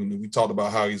know, we talked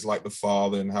about how he's like the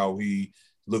father and how he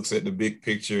looks at the big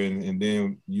picture, and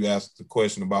then you asked the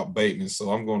question about Bateman.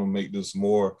 So I'm going to make this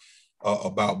more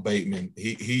about Bateman.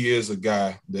 He is a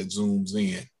guy that zooms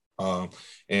in,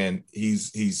 and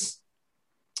he's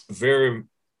very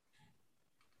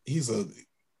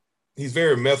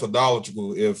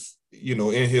methodological, if you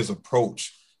know, in his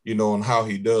approach, you know, and how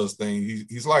he does things.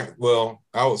 He's like, well,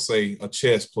 I would say a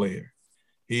chess player.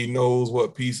 He knows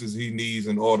what pieces he needs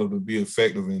in order to be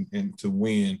effective and to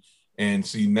win. And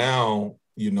see, now,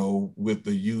 you know, with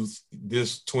the youth,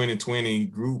 this 2020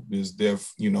 group is their,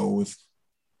 you know,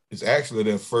 it's actually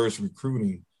their first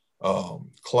recruiting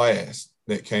class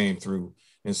that came through.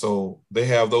 And so they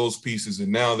have those pieces,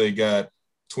 and now they got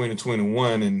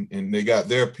 2021 and they got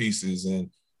their pieces. And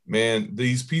man,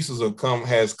 these pieces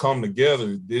has come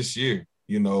together this year.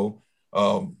 You know,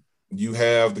 you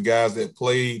have the guys that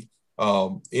played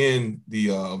in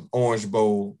the Orange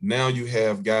Bowl. Now you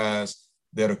have guys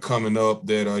that are coming up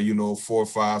that are, you know, 4 or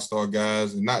 5-star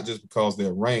guys, and not just because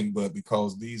they're ranked, but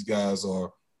because these guys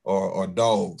are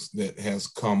dogs that has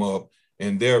come up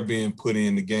and they're being put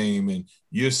in the game. And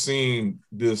you're seeing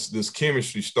this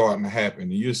chemistry starting to happen.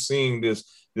 And you're seeing this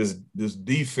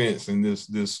defense and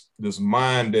this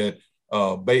mind that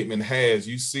Bateman has.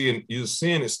 You're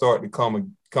seeing it start to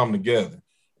come together,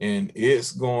 and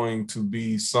it's going to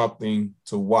be something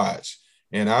to watch.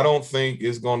 And I don't think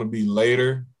it's going to be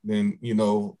later than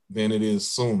it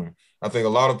is sooner. I think a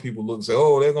lot of people look and say,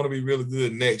 oh, they're going to be really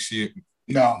good next year.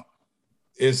 No.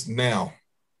 It's now,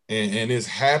 and it's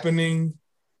happening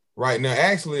right now.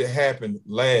 Actually, it happened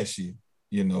last year.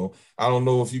 You know, I don't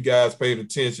know if you guys paid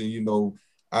attention. You know,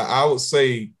 I would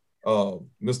say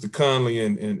Mr. Conley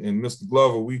and Mr.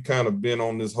 Glover, we kind of been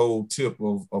on this whole tip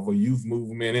of a youth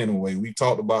movement anyway. We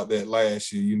talked about that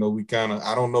last year. You know,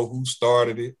 I don't know who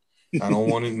started it. I don't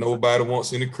want it. Nobody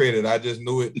wants any credit. I just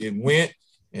knew it went,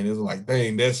 and it was like,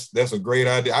 dang, that's a great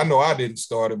idea. I know I didn't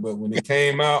start it, but when it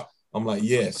came out, I'm like,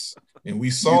 yes. And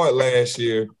we saw it last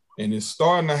year, and it's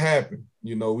starting to happen.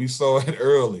 You know, we saw it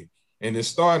early, and it's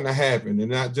starting to happen.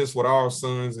 And not just with our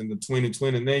sons in the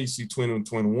 2020, now you see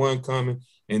 2021 coming,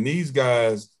 and these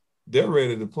guys, they're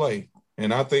ready to play.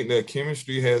 And I think that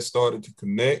chemistry has started to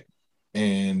connect,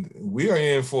 and we are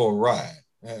in for a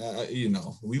ride. You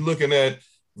know, we looking at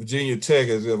Virginia Tech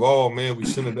as if, oh, man, we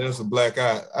shouldn't have done some black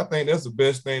eye. I think that's the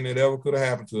best thing that ever could have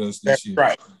happened to us this year.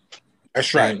 Right.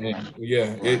 That's right. And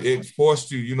yeah, it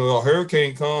forced you, you know, a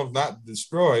hurricane comes not to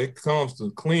destroy, it comes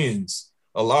to cleanse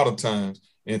a lot of times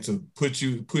and to push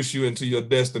you into your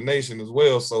destination as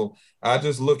well. So I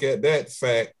just look at that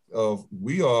fact of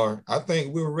I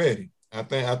think we're ready. I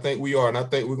think we are, and I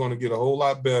think we're going to get a whole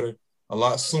lot better, a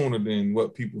lot sooner than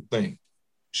what people think.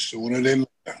 Sooner than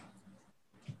later.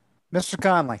 Mr.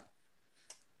 Conley.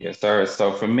 Yes, sir.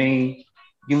 So for me,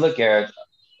 you look at,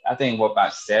 I think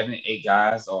about 7, 8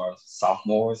 guys are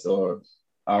sophomores or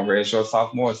redshirt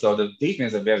sophomores. So the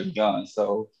defense are very young.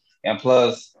 So, and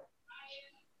plus,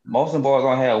 most of the boys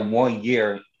only have 1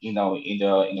 year, in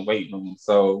the weight room.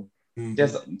 So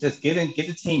just get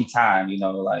the team time,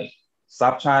 like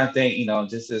stop trying to think,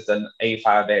 this is the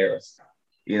 85 Bears.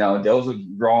 Those are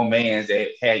grown men that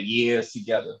had years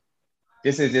together.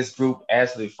 This is this group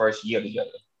actually first year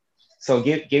together. So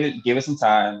give it some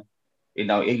time.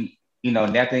 Nothing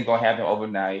gonna happen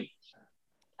overnight.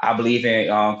 I believe in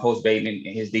Coach Bateman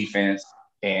and his defense.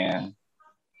 And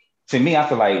to me, I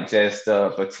feel like just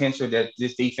the potential that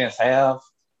this defense have,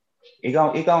 it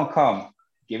gonna come.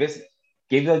 Give it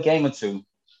a game or two.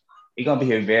 It's gonna be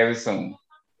here very soon.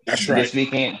 That's right.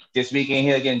 This weekend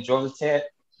here against Georgia Tech,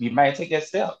 we might take that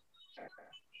step.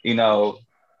 We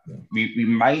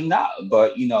might not,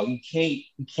 but you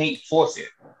can't force it.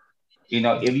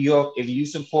 If you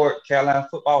support Carolina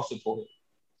football, support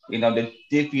it.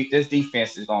 This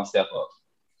defense is gonna step up.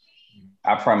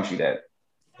 I promise you that.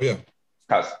 Yeah.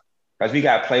 Because we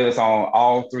got players on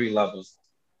all three levels.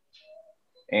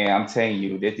 And I'm telling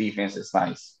you, this defense is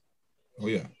nice. Oh,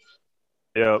 yeah.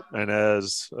 Yep. And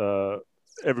as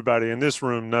everybody in this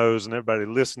room knows and everybody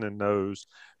listening knows,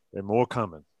 there's more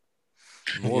coming.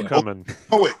 More coming.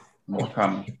 Oh, wait. More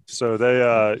coming. So they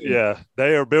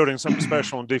are building something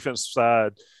special on the defensive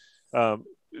side.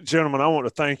 Gentlemen, I want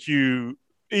to thank you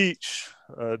each,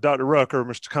 Dr. Rucker,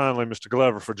 Mr. Conley, Mr.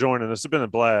 Glover, for joining us. It's been a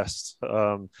blast.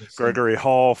 Gregory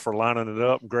Hall for lining it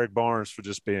up, and Greg Barnes for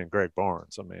just being Greg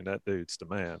Barnes. I mean, that dude's the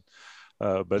man.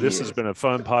 But this has been a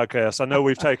fun podcast. I know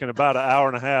we've taken about an hour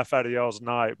and a half out of y'all's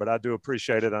night, but I do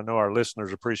appreciate it. I know our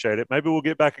listeners appreciate it. Maybe we'll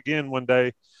get back again one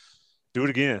day, do it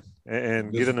again,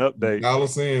 and get an update. Dial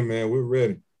us in, man. We're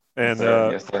ready. And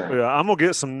Yes, sir. I'm going to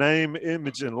get some name,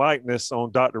 image, and likeness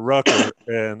on Dr. Rucker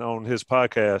and on his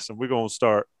podcast, and we're going to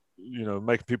start,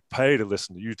 making people pay to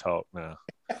listen to you talk now.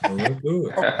 Well, let's do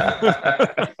it.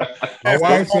 My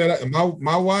wife said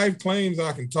my wife claims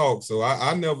I can talk, so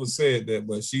I never said that,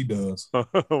 but she does.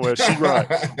 Well, she's right.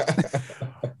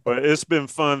 But it's been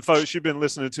fun, folks. You've been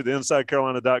listening to the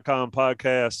InsideCarolina.com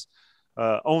podcast,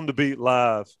 On the Beat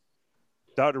Live.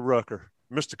 Dr. Rucker,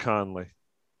 Mr. Conley,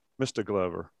 Mr.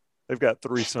 Glover. They've got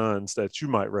 3 sons that you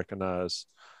might recognize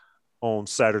on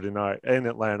Saturday night in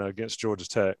Atlanta against Georgia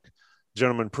Tech.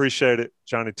 Gentlemen, appreciate it.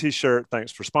 Johnny T-shirt,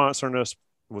 thanks for sponsoring us.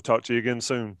 We'll talk to you again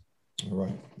soon. All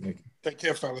right. Thank you. Take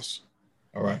care, fellas.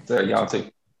 All right. Sir, y'all too.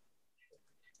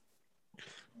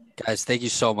 Guys, thank you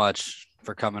so much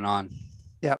for coming on.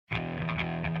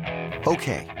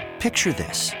 Okay, picture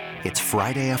this. It's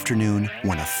Friday afternoon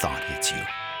when a thought hits you.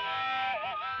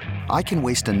 I can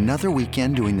waste another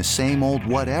weekend doing the same old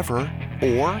whatever,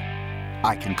 or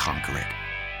I can conquer it.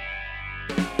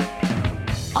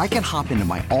 I can hop into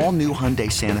my all-new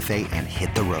Hyundai Santa Fe and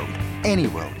hit the road. Any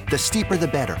road. The steeper, the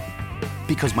better.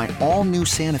 Because my all-new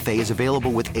Santa Fe is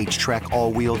available with H-Track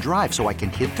all-wheel drive, so I can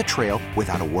hit the trail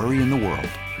without a worry in the world.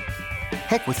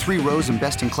 Heck, with 3 rows and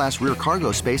best-in-class rear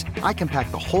cargo space, I can pack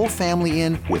the whole family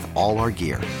in with all our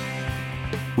gear.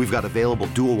 We've got available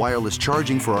dual wireless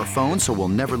charging for our phones, so we'll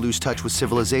never lose touch with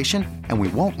civilization, and we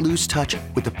won't lose touch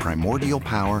with the primordial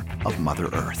power of Mother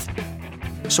Earth.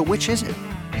 So which is it?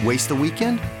 Waste the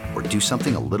weekend or do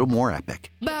something a little more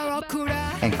epic?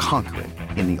 And conquer it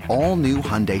in the all-new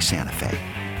Hyundai Santa Fe.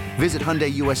 Visit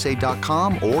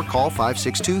HyundaiUSA.com or call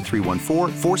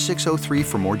 562-314-4603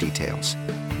 for more details.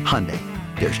 Hyundai,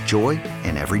 there's joy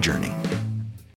in every journey.